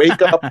need to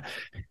wake up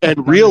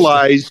and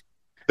realize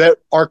that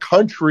our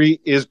country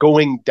is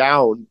going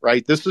down,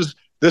 right? This is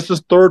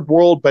third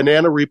world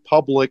banana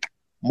republic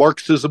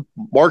Marxism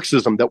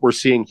that we're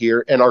seeing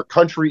here. And our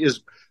country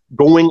is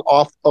going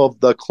off of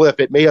the cliff.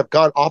 It may have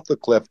gone off the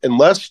cliff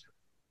unless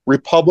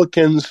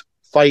Republicans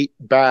fight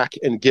back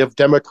and give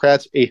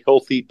Democrats a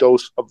healthy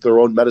dose of their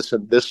own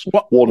medicine. This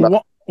will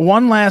not.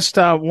 One last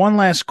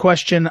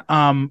question.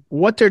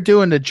 What they're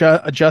doing to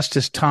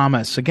Justice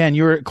Thomas? Again,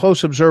 you're a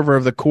close observer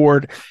of the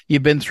court.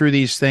 You've been through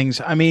these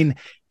things. I mean,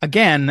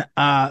 again,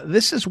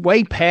 this is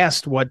way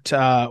past what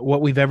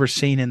we've ever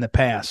seen in the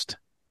past.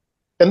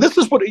 And this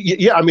is what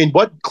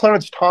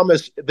Clarence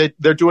Thomas,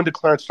 they're doing to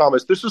Clarence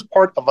Thomas, this is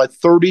part of a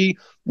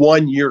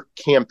 31-year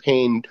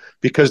campaign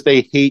because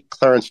they hate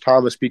Clarence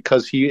Thomas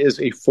because he is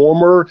a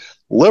former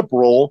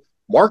liberal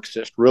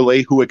Marxist,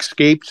 really, who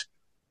escaped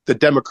the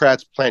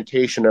Democrats'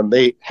 plantation, and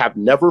they have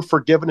never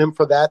forgiven him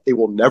for that. They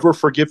will never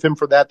forgive him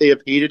for that. They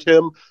have hated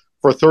him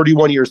for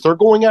 31 years. They're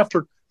going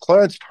after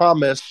Clarence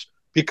Thomas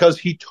because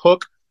he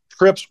took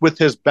trips with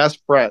his best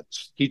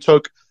friends. He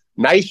took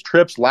nice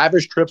trips,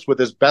 lavish trips with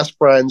his best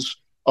friends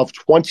of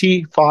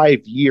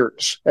 25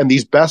 years. And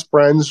these best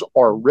friends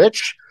are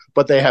rich,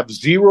 but they have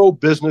zero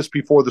business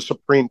before the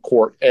Supreme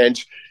Court.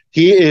 And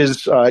he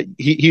is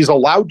he's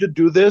allowed to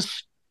do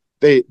this.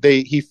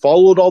 He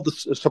followed all the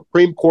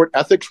Supreme Court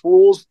ethics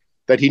rules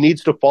that he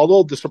needs to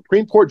follow. The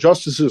Supreme Court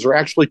justices are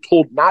actually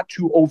told not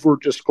to over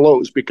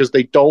disclose because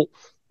they don't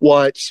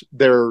want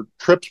their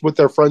trips with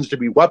their friends to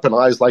be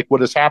weaponized like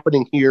what is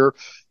happening here.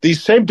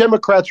 These same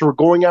Democrats are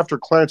going after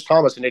Clarence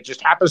Thomas, and it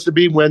just happens to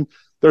be when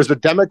there's a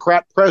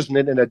Democrat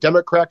president and a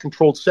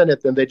Democrat-controlled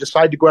Senate, then they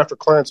decide to go after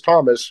Clarence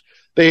Thomas.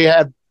 They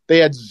had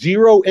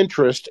zero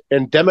interest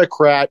in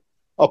Democrat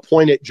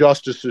appointed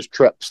justices'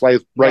 trips. Like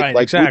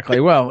exactly.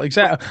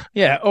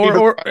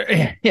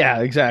 Yeah.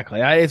 Exactly.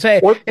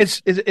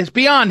 It's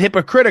beyond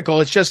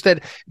hypocritical. It's just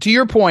that, to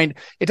your point,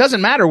 it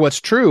doesn't matter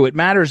what's true. It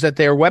matters that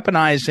they're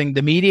weaponizing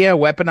the media,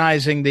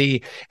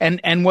 weaponizing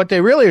and what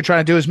they really are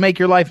trying to do is make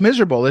your life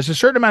miserable. There's a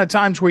certain amount of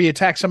times where you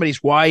attack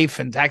somebody's wife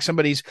and attack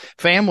somebody's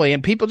family,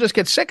 and people just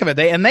get sick of it.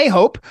 They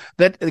hope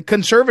that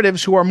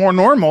conservatives who are more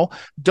normal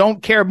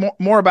don't care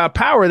more about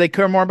power. They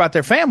care more about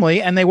their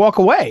family, and they walk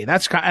away. And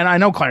I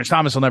know Clarence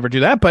Thomas will never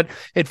do that, but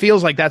it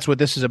feels like that's what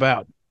this is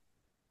about.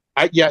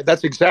 Yeah,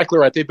 that's exactly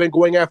right. They've been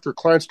going after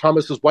Clarence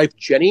Thomas's wife,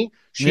 Jenny.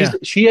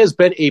 She has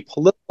been a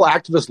political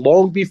activist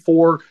long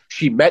before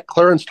she met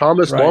Clarence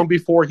Thomas, long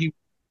before he was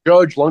a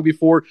judge, long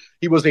before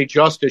he was a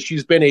justice.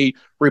 She's been a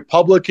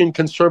Republican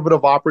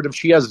conservative operative.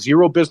 She has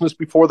zero business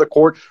before the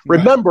court.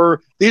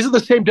 Remember, these are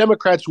the same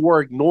Democrats who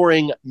are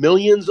ignoring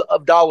millions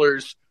of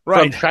dollars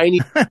from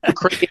Chinese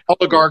Ukrainian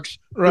oligarchs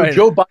to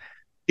Joe Biden,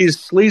 his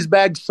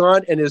sleazebag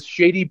son, and his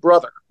shady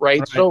brother.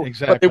 Right. So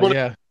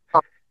exactly.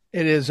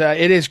 It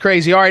is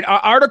crazy. All right.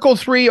 Article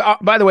 3,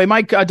 by the way,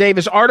 Mike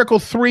Davis,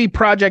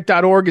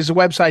 article3project.org is the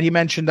website he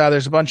mentioned.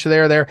 There's a bunch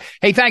there.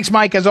 Hey, thanks,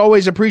 Mike. As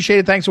always, appreciate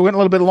it. Thanks for went a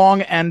little bit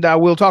long, and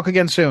we'll talk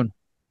again soon.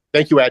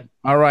 Thank you, Ed.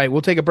 All right.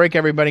 We'll take a break,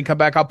 everybody, and come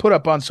back. I'll put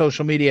up on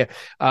social media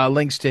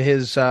links to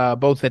his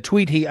both the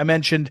tweet I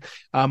mentioned,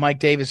 Mike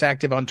Davis,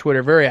 active on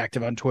Twitter, very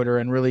active on Twitter,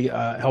 and really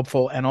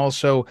helpful. And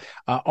also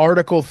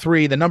Article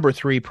 3, the number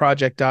 3,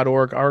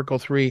 project.org,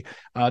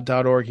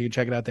 article3.org. You can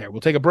check it out there. We'll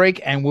take a break,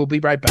 and we'll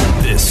be right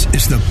back. This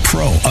is the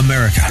Pro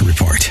America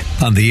Report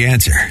on The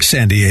Answer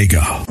San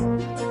Diego.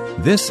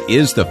 This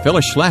is the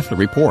Phyllis Schlafly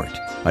Report,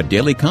 a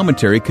daily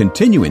commentary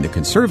continuing the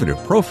conservative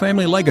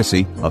pro-family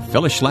legacy of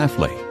Phyllis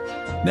Schlafly.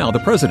 Now, the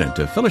president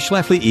of Phyllis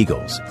Schlafly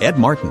Eagles, Ed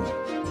Martin.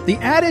 The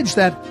adage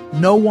that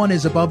no one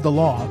is above the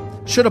law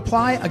should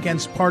apply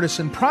against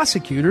partisan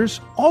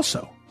prosecutors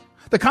also.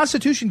 The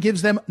Constitution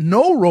gives them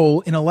no role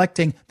in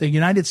electing the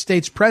United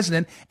States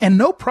president, and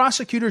no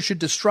prosecutor should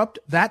disrupt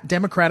that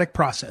democratic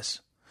process.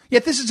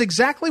 Yet this is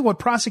exactly what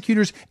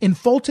prosecutors in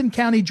Fulton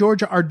County,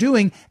 Georgia are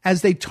doing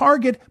as they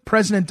target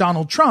President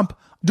Donald Trump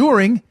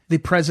during the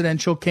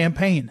presidential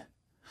campaign.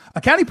 A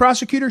county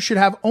prosecutor should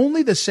have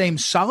only the same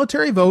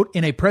solitary vote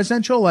in a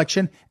presidential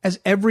election as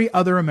every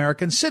other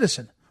American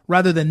citizen,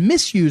 rather than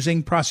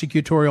misusing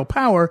prosecutorial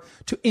power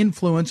to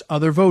influence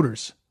other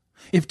voters.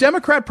 If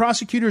Democrat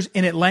prosecutors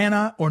in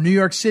Atlanta or New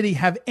York City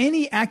have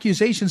any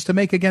accusations to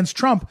make against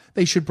Trump,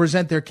 they should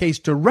present their case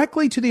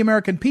directly to the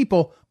American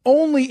people,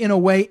 only in a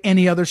way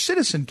any other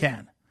citizen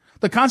can.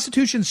 The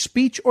Constitution's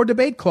speech or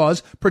debate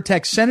clause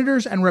protects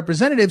senators and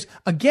representatives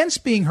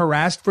against being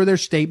harassed for their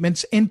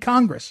statements in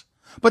Congress.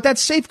 But that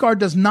safeguard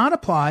does not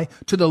apply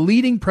to the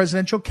leading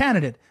presidential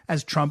candidate,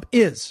 as Trump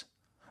is.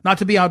 Not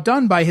to be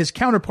outdone by his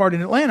counterpart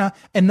in Atlanta,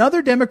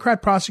 another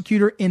Democrat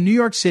prosecutor in New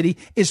York City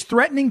is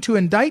threatening to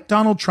indict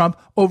Donald Trump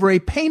over a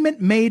payment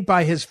made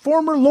by his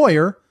former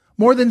lawyer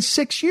more than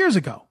 6 years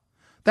ago.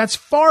 That's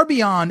far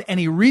beyond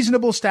any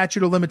reasonable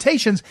statute of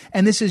limitations,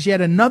 and this is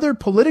yet another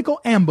political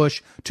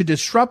ambush to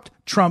disrupt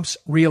Trump's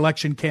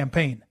re-election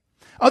campaign.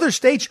 Other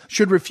states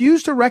should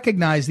refuse to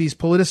recognize these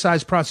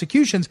politicized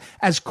prosecutions,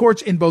 as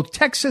courts in both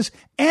Texas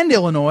and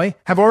Illinois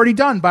have already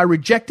done by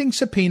rejecting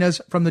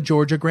subpoenas from the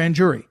Georgia grand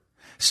jury.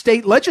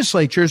 State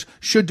legislatures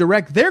should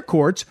direct their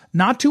courts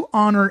not to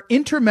honor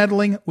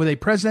intermeddling with a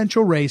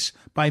presidential race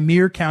by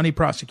mere county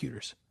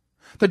prosecutors.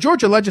 The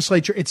Georgia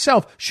legislature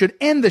itself should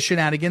end the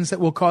shenanigans that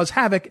will cause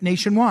havoc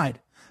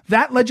nationwide.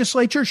 That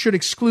legislature should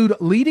exclude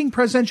leading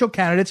presidential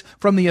candidates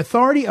from the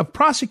authority of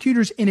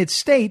prosecutors in its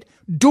state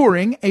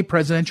during a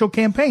presidential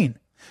campaign.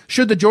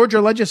 Should the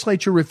Georgia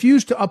legislature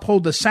refuse to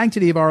uphold the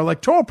sanctity of our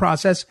electoral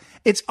process,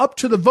 it's up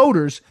to the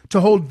voters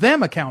to hold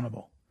them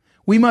accountable.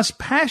 We must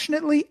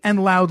passionately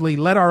and loudly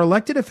let our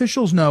elected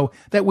officials know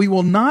that we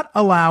will not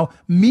allow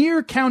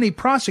mere county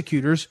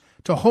prosecutors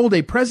to hold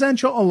a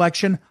presidential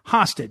election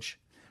hostage.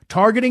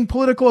 Targeting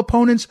political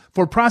opponents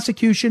for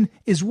prosecution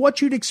is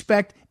what you'd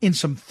expect in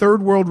some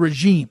third world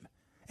regime,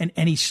 and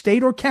any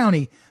state or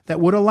county that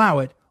would allow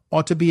it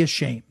ought to be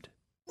ashamed.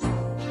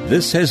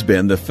 This has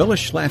been the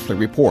Phyllis Schlafly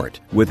Report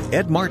with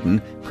Ed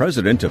Martin,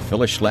 president of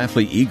Phyllis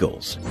Schlafly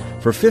Eagles.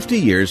 For 50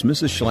 years,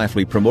 Mrs.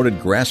 Schlafly promoted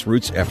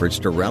grassroots efforts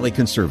to rally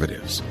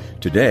conservatives.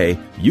 Today,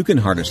 you can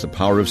harness the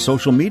power of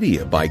social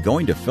media by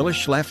going to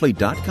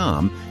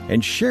phyllisschlafly.com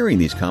and sharing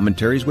these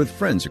commentaries with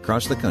friends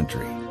across the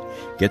country.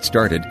 Get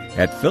started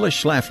at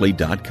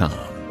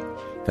phyllisschlafly.com.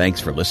 Thanks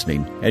for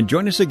listening, and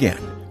join us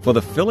again for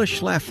the Phyllis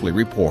Schlafly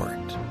Report.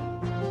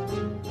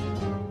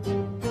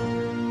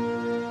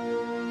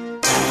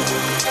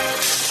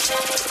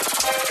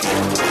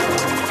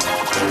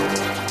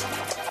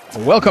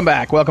 Welcome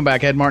back.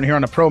 Ed Martin here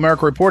on the Pro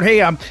America Report. Hey,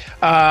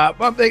 well,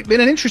 it's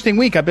been an interesting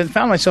week.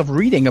 Found myself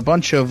reading a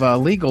bunch of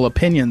legal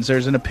opinions.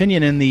 There's an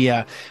opinion in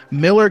the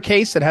Miller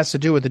case that has to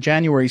do with the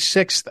January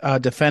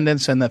 6th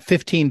defendants and the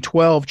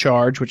 1512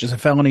 charge, which is a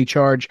felony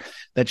charge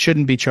that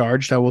shouldn't be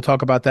charged. We'll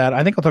talk about that.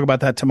 I think I'll talk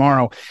about that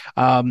tomorrow.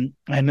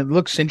 And it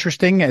looks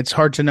interesting. It's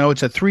hard to know.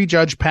 It's a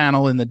 3-judge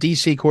panel in the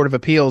D.C. Court of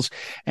Appeals.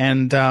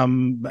 And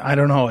I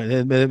don't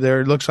know.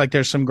 There looks like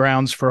there's some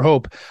grounds for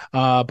hope,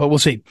 but we'll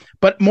see.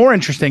 But more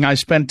interesting, I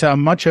spent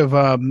much of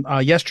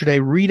yesterday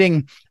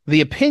reading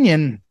the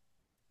opinion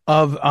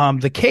of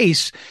the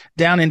case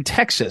down in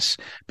Texas,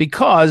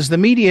 because the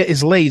media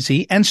is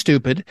lazy and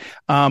stupid,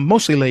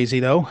 mostly lazy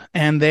though,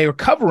 and they are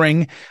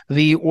covering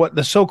the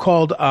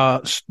so-called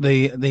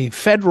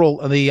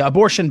the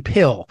abortion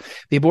pill,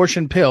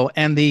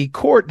 and the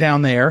court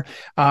down there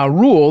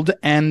ruled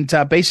and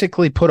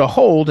basically put a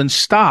hold and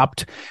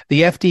stopped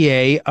the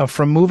FDA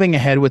from moving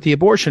ahead with the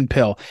abortion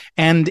pill.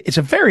 And it's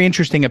a very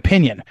interesting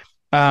opinion.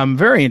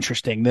 Very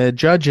interesting. The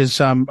judge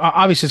is,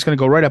 obviously it's going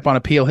to go right up on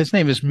appeal. His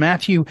name is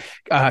Matthew,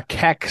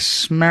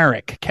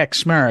 Kacsmaryk,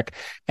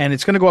 and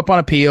it's going to go up on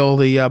appeal.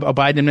 The,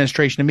 Biden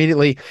administration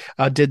immediately,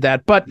 did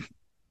that. But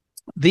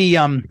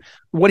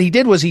what he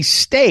did was he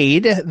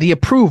stayed the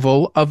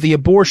approval of the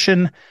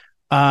abortion,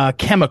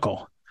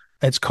 chemical.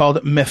 It's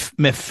called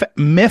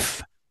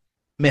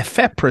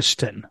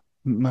mifepristone.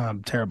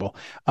 Terrible.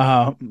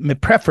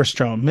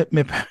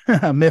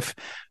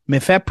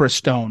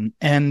 Mifepristone.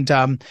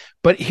 And,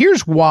 but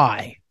here's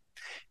why.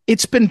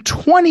 It's been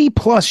 20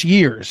 plus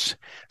years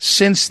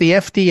since the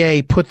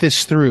FDA put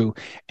this through,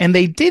 and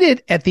they did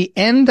it at the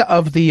end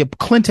of the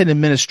Clinton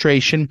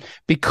administration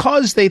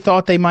because they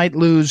thought they might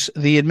lose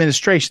the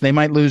administration. They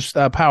might lose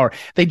power.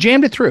 They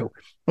jammed it through.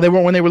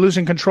 When they were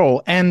losing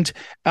control. And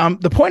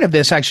the point of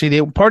this,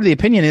 actually, part of the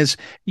opinion is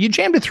you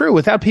jammed it through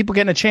without people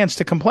getting a chance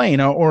to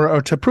complain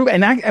or to prove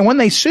it. And when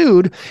they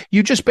sued,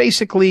 you just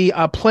basically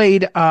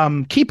played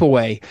keep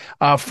away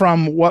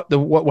from what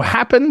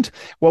happened,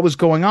 what was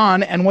going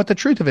on, and what the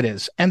truth of it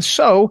is. And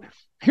so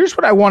here's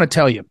what I want to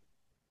tell you.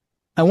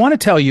 I want to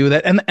tell you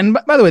that, and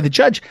by the way, the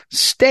judge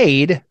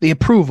stayed the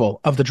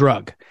approval of the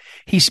drug.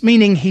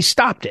 Meaning he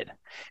stopped it.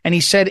 And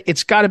he said,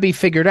 it's got to be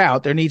figured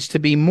out. There needs to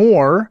be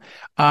more,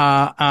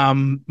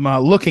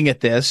 looking at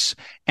this,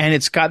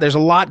 and there's a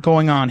lot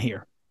going on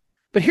here.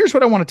 But here's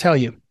what I want to tell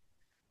you.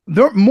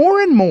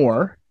 More and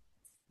more,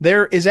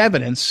 there is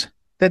evidence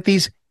that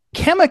these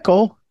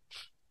chemical,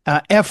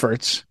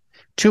 efforts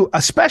to,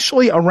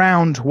 especially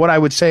around what I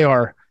would say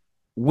are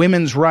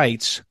women's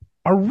rights,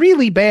 are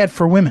really bad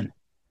for women.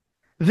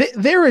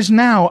 There is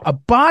now a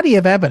body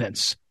of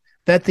evidence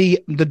that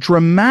the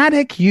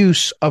dramatic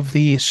use of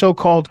the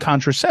so-called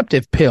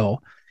contraceptive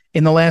pill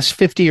in the last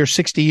 50 or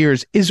 60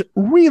 years is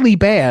really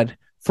bad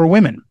for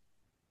women.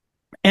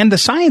 And the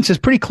science is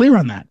pretty clear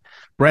on that.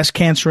 Breast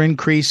cancer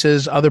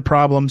increases, other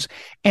problems.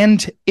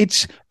 And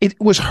it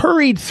was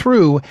hurried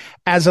through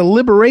as a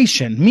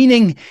liberation,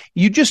 meaning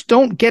you just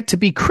don't get to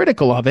be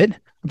critical of it.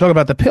 I'm talking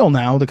about the pill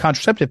now, the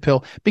contraceptive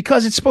pill,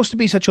 because it's supposed to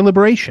be such a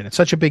liberation. It's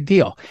such a big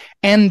deal.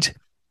 And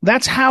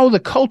that's how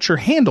the culture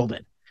handled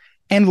it.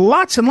 And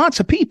lots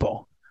of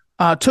people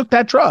took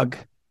that drug,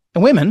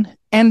 and women,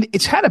 and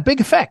it's had a big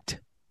effect.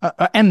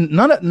 And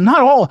not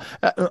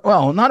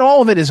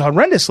all of it is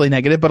horrendously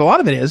negative, but a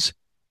lot of it is.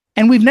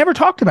 And we've never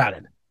talked about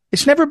it.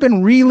 It's never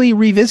been really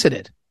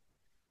revisited.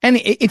 And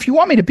if you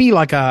want me to be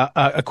like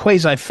a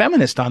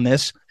quasi-feminist on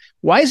this,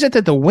 why is it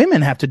that the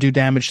women have to do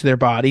damage to their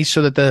bodies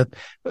so that the,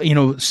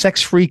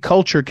 sex-free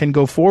culture can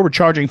go forward,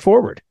 charging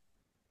forward?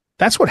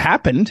 That's what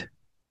happened.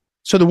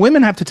 So the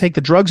women have to take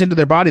the drugs into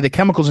their body, the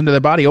chemicals into their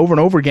body over and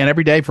over again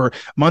every day for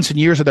months and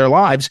years of their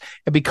lives.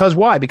 Because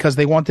why? Because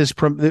they want this,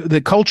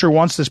 the culture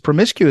wants this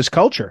promiscuous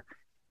culture.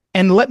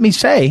 And let me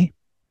say,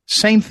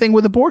 same thing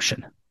with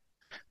abortion.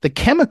 The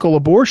chemical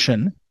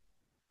abortion,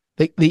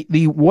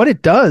 the what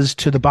it does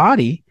to the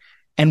body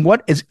and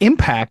what its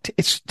impact,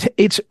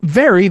 it's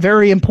very,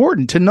 very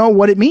important to know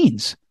what it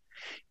means.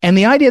 And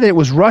the idea that it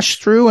was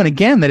rushed through, and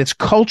again, that it's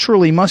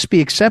culturally must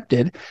be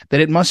accepted, that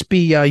it must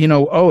be,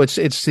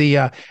 it's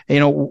the,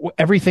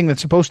 everything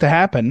that's supposed to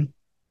happen,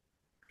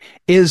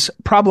 is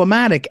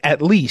problematic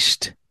at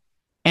least.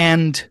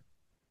 And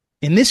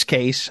in this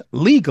case,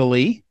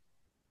 legally,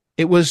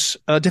 it was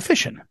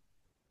deficient.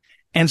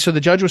 And so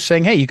the judge was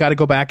saying, hey, you got to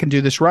go back and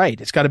do this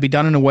right. It's got to be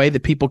done in a way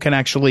that people can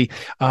actually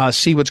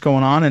see what's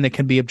going on, and it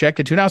can be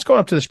objected to. Now, it's going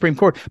up to the Supreme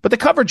Court, but the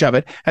coverage of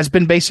it has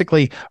been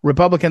basically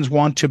Republicans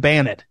want to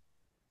ban it.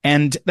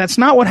 And that's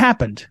not what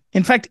happened.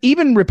 In fact,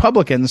 even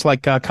Republicans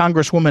like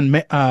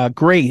Congresswoman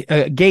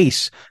Gase,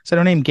 is that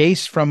her name,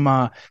 Gase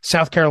from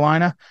South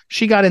Carolina?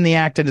 She got in the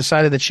act and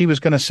decided that she was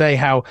going to say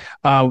how,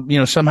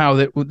 somehow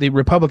that the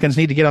Republicans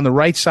need to get on the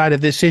right side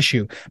of this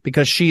issue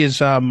because she is,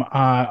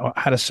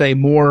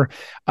 more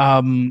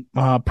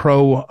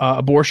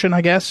pro-abortion,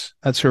 I guess.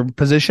 That's her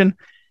position.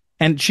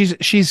 And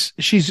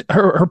she's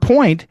her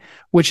point,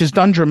 which is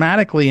done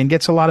dramatically and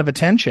gets a lot of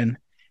attention,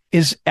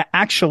 is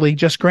actually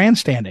just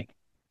grandstanding.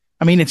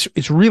 I mean,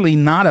 it's really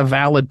not a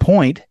valid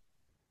point.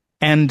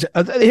 And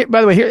by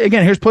the way,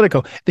 here's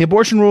Politico. The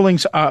abortion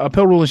rulings,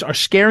 pill rulings are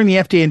scaring the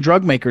FDA and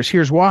drug makers.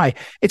 Here's why.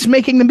 It's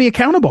making them be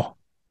accountable.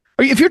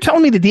 If you're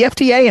telling me that the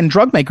FDA and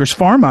drug makers,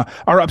 pharma,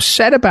 are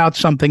upset about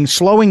something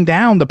slowing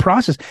down the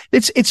process,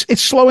 it's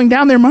slowing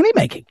down their money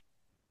making.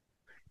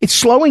 It's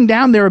slowing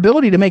down their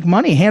ability to make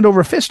money hand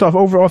over fist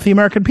off the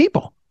American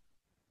people.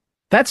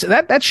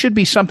 That should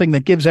be something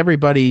that gives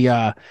everybody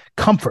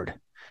comfort.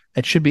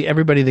 It should be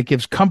everybody that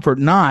gives comfort,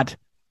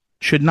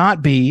 should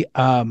not be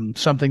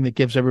something that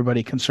gives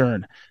everybody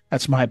concern.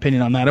 That's my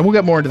opinion on that. And we'll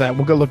get more into that.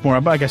 We'll go look more.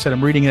 Like I said,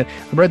 I'm reading it.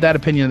 I read that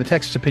opinion and the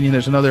Texas opinion.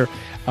 There's another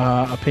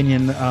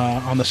opinion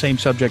on the same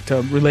subject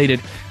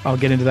related. I'll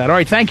get into that. All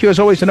right. Thank you, as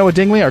always, to Noah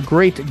Dingley, our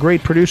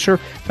great producer.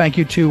 Thank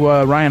you to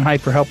Ryan Haidt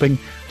for helping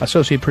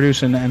associate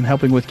produce and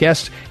helping with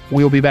guests.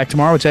 We'll be back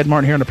tomorrow. It's Ed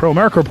Martin here on the Pro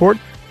America Report.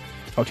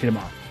 Talk to you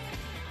tomorrow.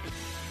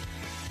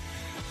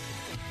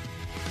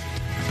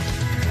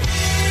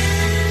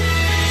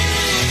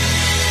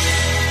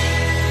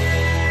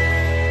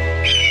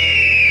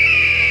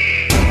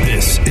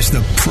 This is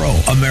the Pro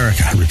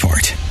America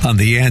Report on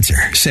The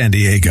Answer San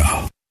Diego.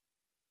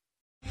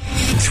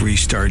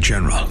 3-star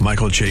General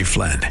Michael J.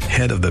 Flynn,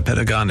 head of the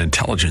Pentagon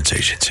Intelligence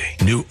Agency,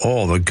 knew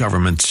all the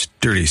government's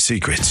dirty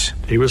secrets.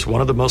 He was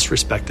one of the most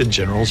respected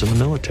generals in the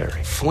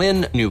military.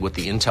 Flynn knew what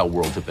the intel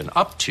world had been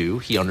up to.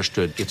 He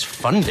understood its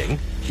funding.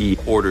 He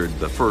ordered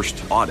the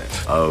first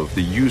audit of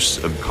the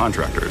use of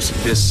contractors.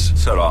 This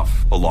set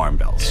off alarm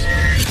bells.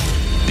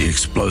 The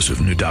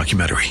explosive new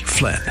documentary,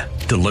 Flynn,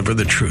 Deliver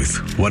the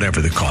Truth, Whatever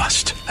the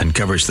Cost,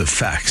 uncovers the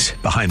facts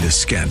behind this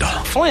scandal.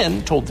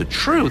 Flynn told the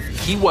truth.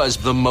 He was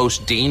the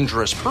most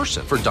dangerous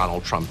person for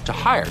Donald Trump to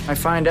hire. I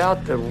find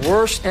out the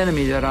worst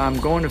enemy that I'm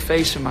going to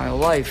face in my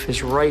life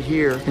is right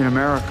here in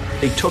America.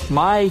 They took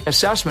my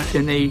assessment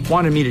and they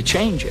wanted me to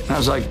change it. And I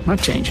was like, I'm not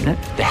changing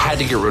it. They had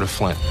to get rid of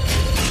Flynn.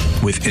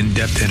 With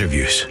in-depth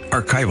interviews,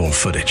 archival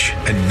footage,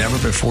 and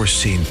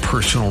never-before-seen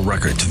personal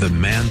records of the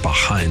man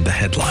behind the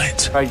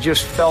headlines. I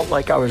just felt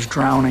like I was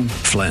drowning.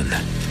 Flynn,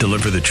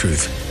 Deliver the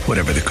Truth,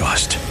 Whatever the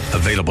Cost.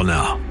 Available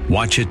now.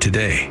 Watch it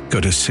today.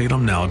 Go to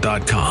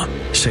salemnow.com.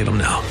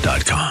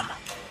 salemnow.com.